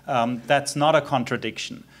change. That's not a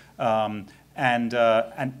contradiction. And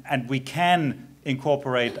we can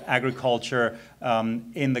incorporate agriculture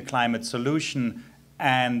in the climate solution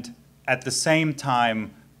and at the same time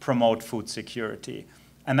promote food security.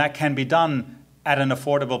 And that can be done at an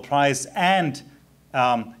affordable price, and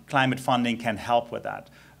climate funding can help with that.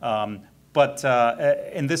 But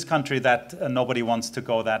in this country, that nobody wants to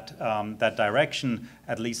go that direction,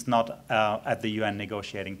 at least not at the UN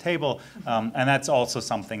negotiating table. And that's also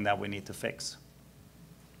something that we need to fix.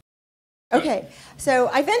 Okay, so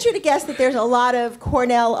I venture to guess that there's a lot of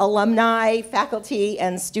Cornell alumni, faculty,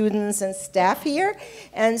 and students and staff here.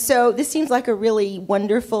 And so this seems like a really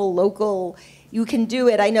wonderful local, you can do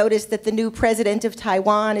it. I noticed that the new president of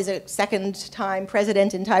Taiwan is a second-time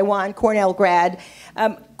president in Taiwan, Cornell grad.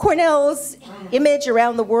 Cornell's image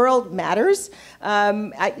around the world matters.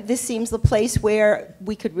 This seems the place where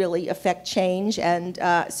we could really affect change, and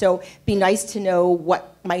so it'd be nice to know what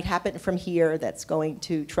might happen from here that's going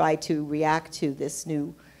to try to react to this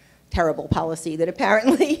new terrible policy that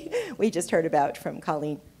apparently we just heard about from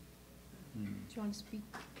Colleen. Do you want to speak?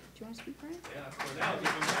 Do you want to speak, Brian? Yeah, Cornell,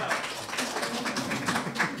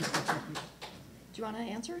 Do you want to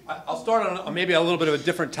answer? I'll start on maybe a little bit of a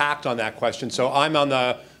different tact on that question. So I'm on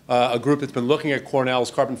the a group that's been looking at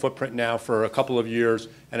Cornell's carbon footprint now for a couple of years,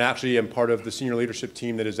 and actually am part of the senior leadership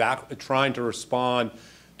team that is trying to respond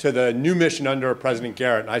to the new mission under President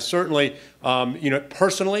Garrett. And I certainly,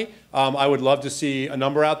 personally, I would love to see a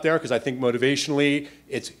number out there because I think motivationally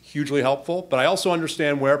it's hugely helpful. But I also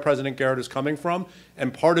understand where President Garrett is coming from,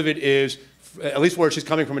 and part of it is, at least where she's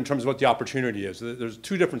coming from in terms of what the opportunity is. There's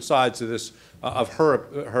two different sides to this, of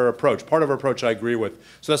her approach. Part of her approach I agree with.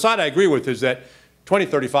 So the side I agree with is that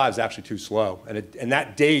 2035 is actually too slow, and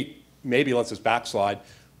that date maybe lets us backslide.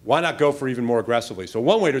 Why not go for even more aggressively? So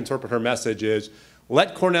one way to interpret her message is,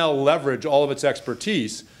 let Cornell leverage all of its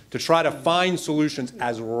expertise to try to find solutions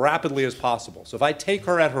as rapidly as possible. So if I take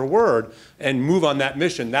her at her word and move on that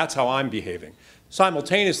mission, that's how I'm behaving.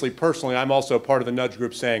 Simultaneously, personally, I'm also part of the nudge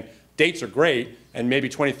group saying, dates are great, and maybe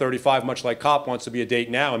 2035, much like COP, wants to be a date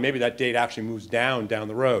now, and maybe that date actually moves down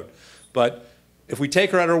the road. But if we take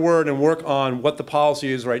her at her word and work on what the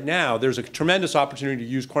policy is right now, there's a tremendous opportunity to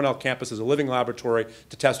use Cornell campus as a living laboratory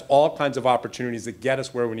to test all kinds of opportunities that get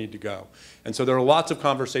us where we need to go. And so there are lots of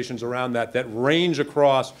conversations around that range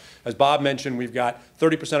across, as Bob mentioned, we've got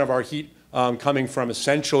 30% of our heat coming from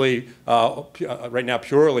essentially, right now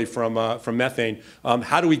purely from methane.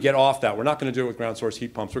 How do we get off that? We're not going to do it with ground source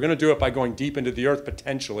heat pumps. We're going to do it by going deep into the earth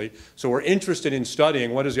potentially. So we're interested in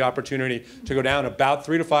studying what is the opportunity to go down about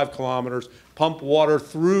 3 to 5 kilometers, pump water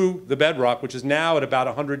through the bedrock, which is now at about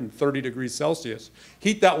 130 degrees Celsius,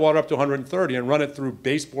 heat that water up to 130 and run it through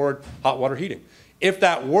baseboard hot water heating. If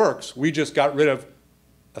that works, we just got rid of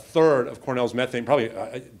a third of Cornell's methane. Probably,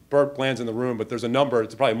 Bert lands in the room, but there's a number,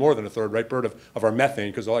 it's probably more than a third, right, Bert, of our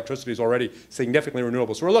methane, because electricity is already significantly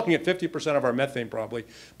renewable. So we're looking at 50% of our methane probably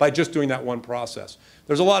by just doing that one process.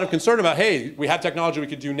 There's a lot of concern about, hey, we have technology we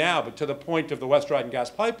could do now, but to the point of the West Dryden gas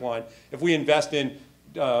pipeline, if we invest in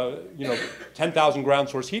 10,000 ground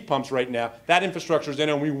source heat pumps right now, that infrastructure is in,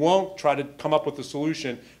 and we won't try to come up with a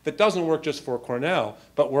solution that doesn't work just for Cornell,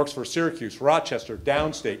 but works for Syracuse, Rochester,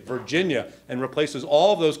 downstate, Virginia, and replaces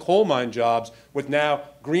all of those coal mine jobs with now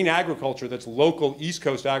green agriculture that's local East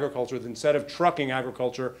Coast agriculture instead of trucking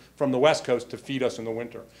agriculture from the West Coast to feed us in the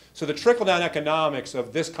winter. So the trickle-down economics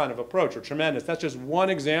of this kind of approach are tremendous. That's just one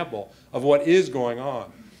example of what is going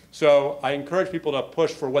on. So I encourage people to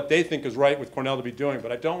push for what they think is right with Cornell to be doing,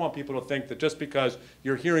 but I don't want people to think that just because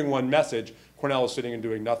you're hearing one message, Cornell is sitting and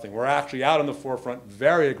doing nothing. We're actually out on the forefront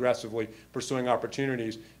very aggressively pursuing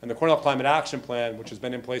opportunities, and the Cornell Climate Action Plan, which has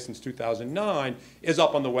been in place since 2009, is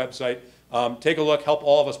up on the website. Take a look, help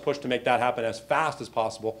all of us push to make that happen as fast as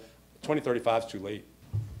possible. 2035 is too late.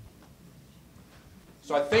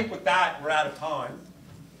 So I think with that, we're out of time.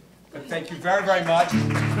 But thank you very, very much.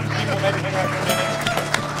 People maybe hang out for a minute.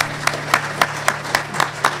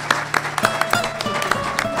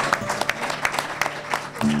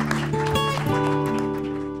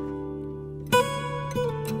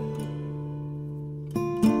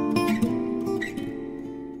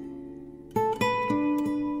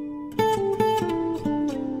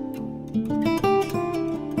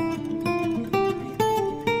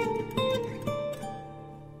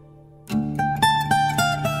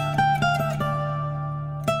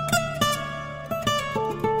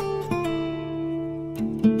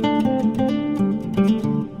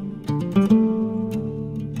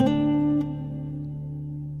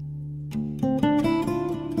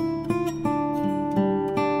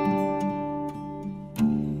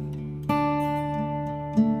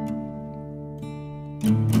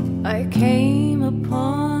 I came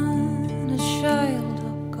upon a child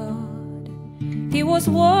of God. He was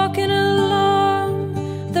walking along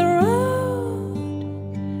the road,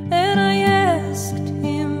 and I asked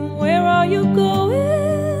him, "Where are you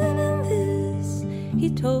going?" And this he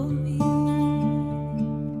told me,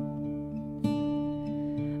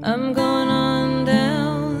 "I'm going on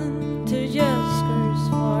down to Jasker's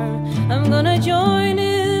farm. I'm gonna join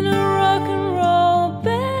in a rock and roll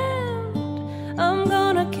band. I'm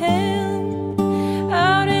gonna camp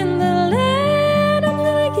out in the land. I'm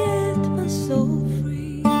gonna get my soul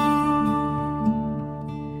free.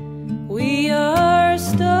 We are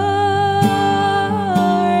stardust.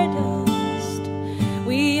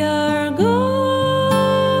 We are golden,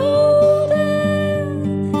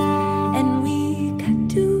 and we got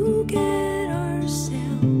to get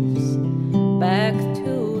ourselves back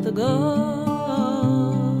to the garden."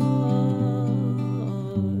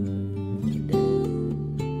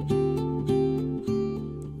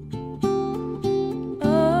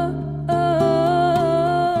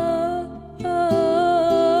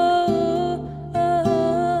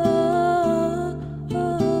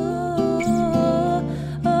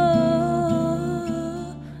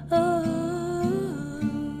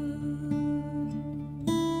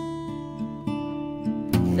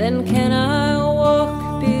 then can I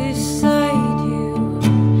walk beside you?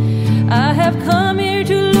 I have come here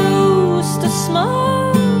to lose the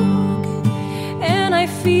smog, and I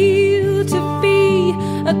feel to be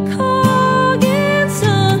a cog in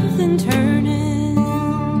something turning.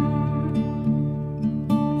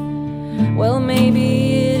 Well,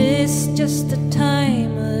 maybe it is just a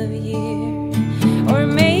time of year, or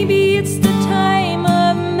maybe it's the time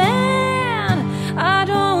of man. I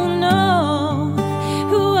don't know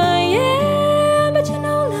who I am, but you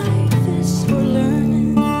know life is for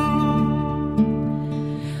learning.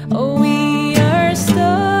 Oh, we are stardust,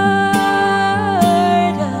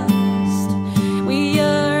 we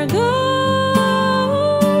are golden,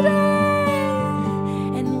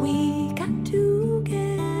 and we got to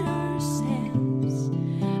get ourselves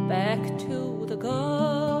back to the garden.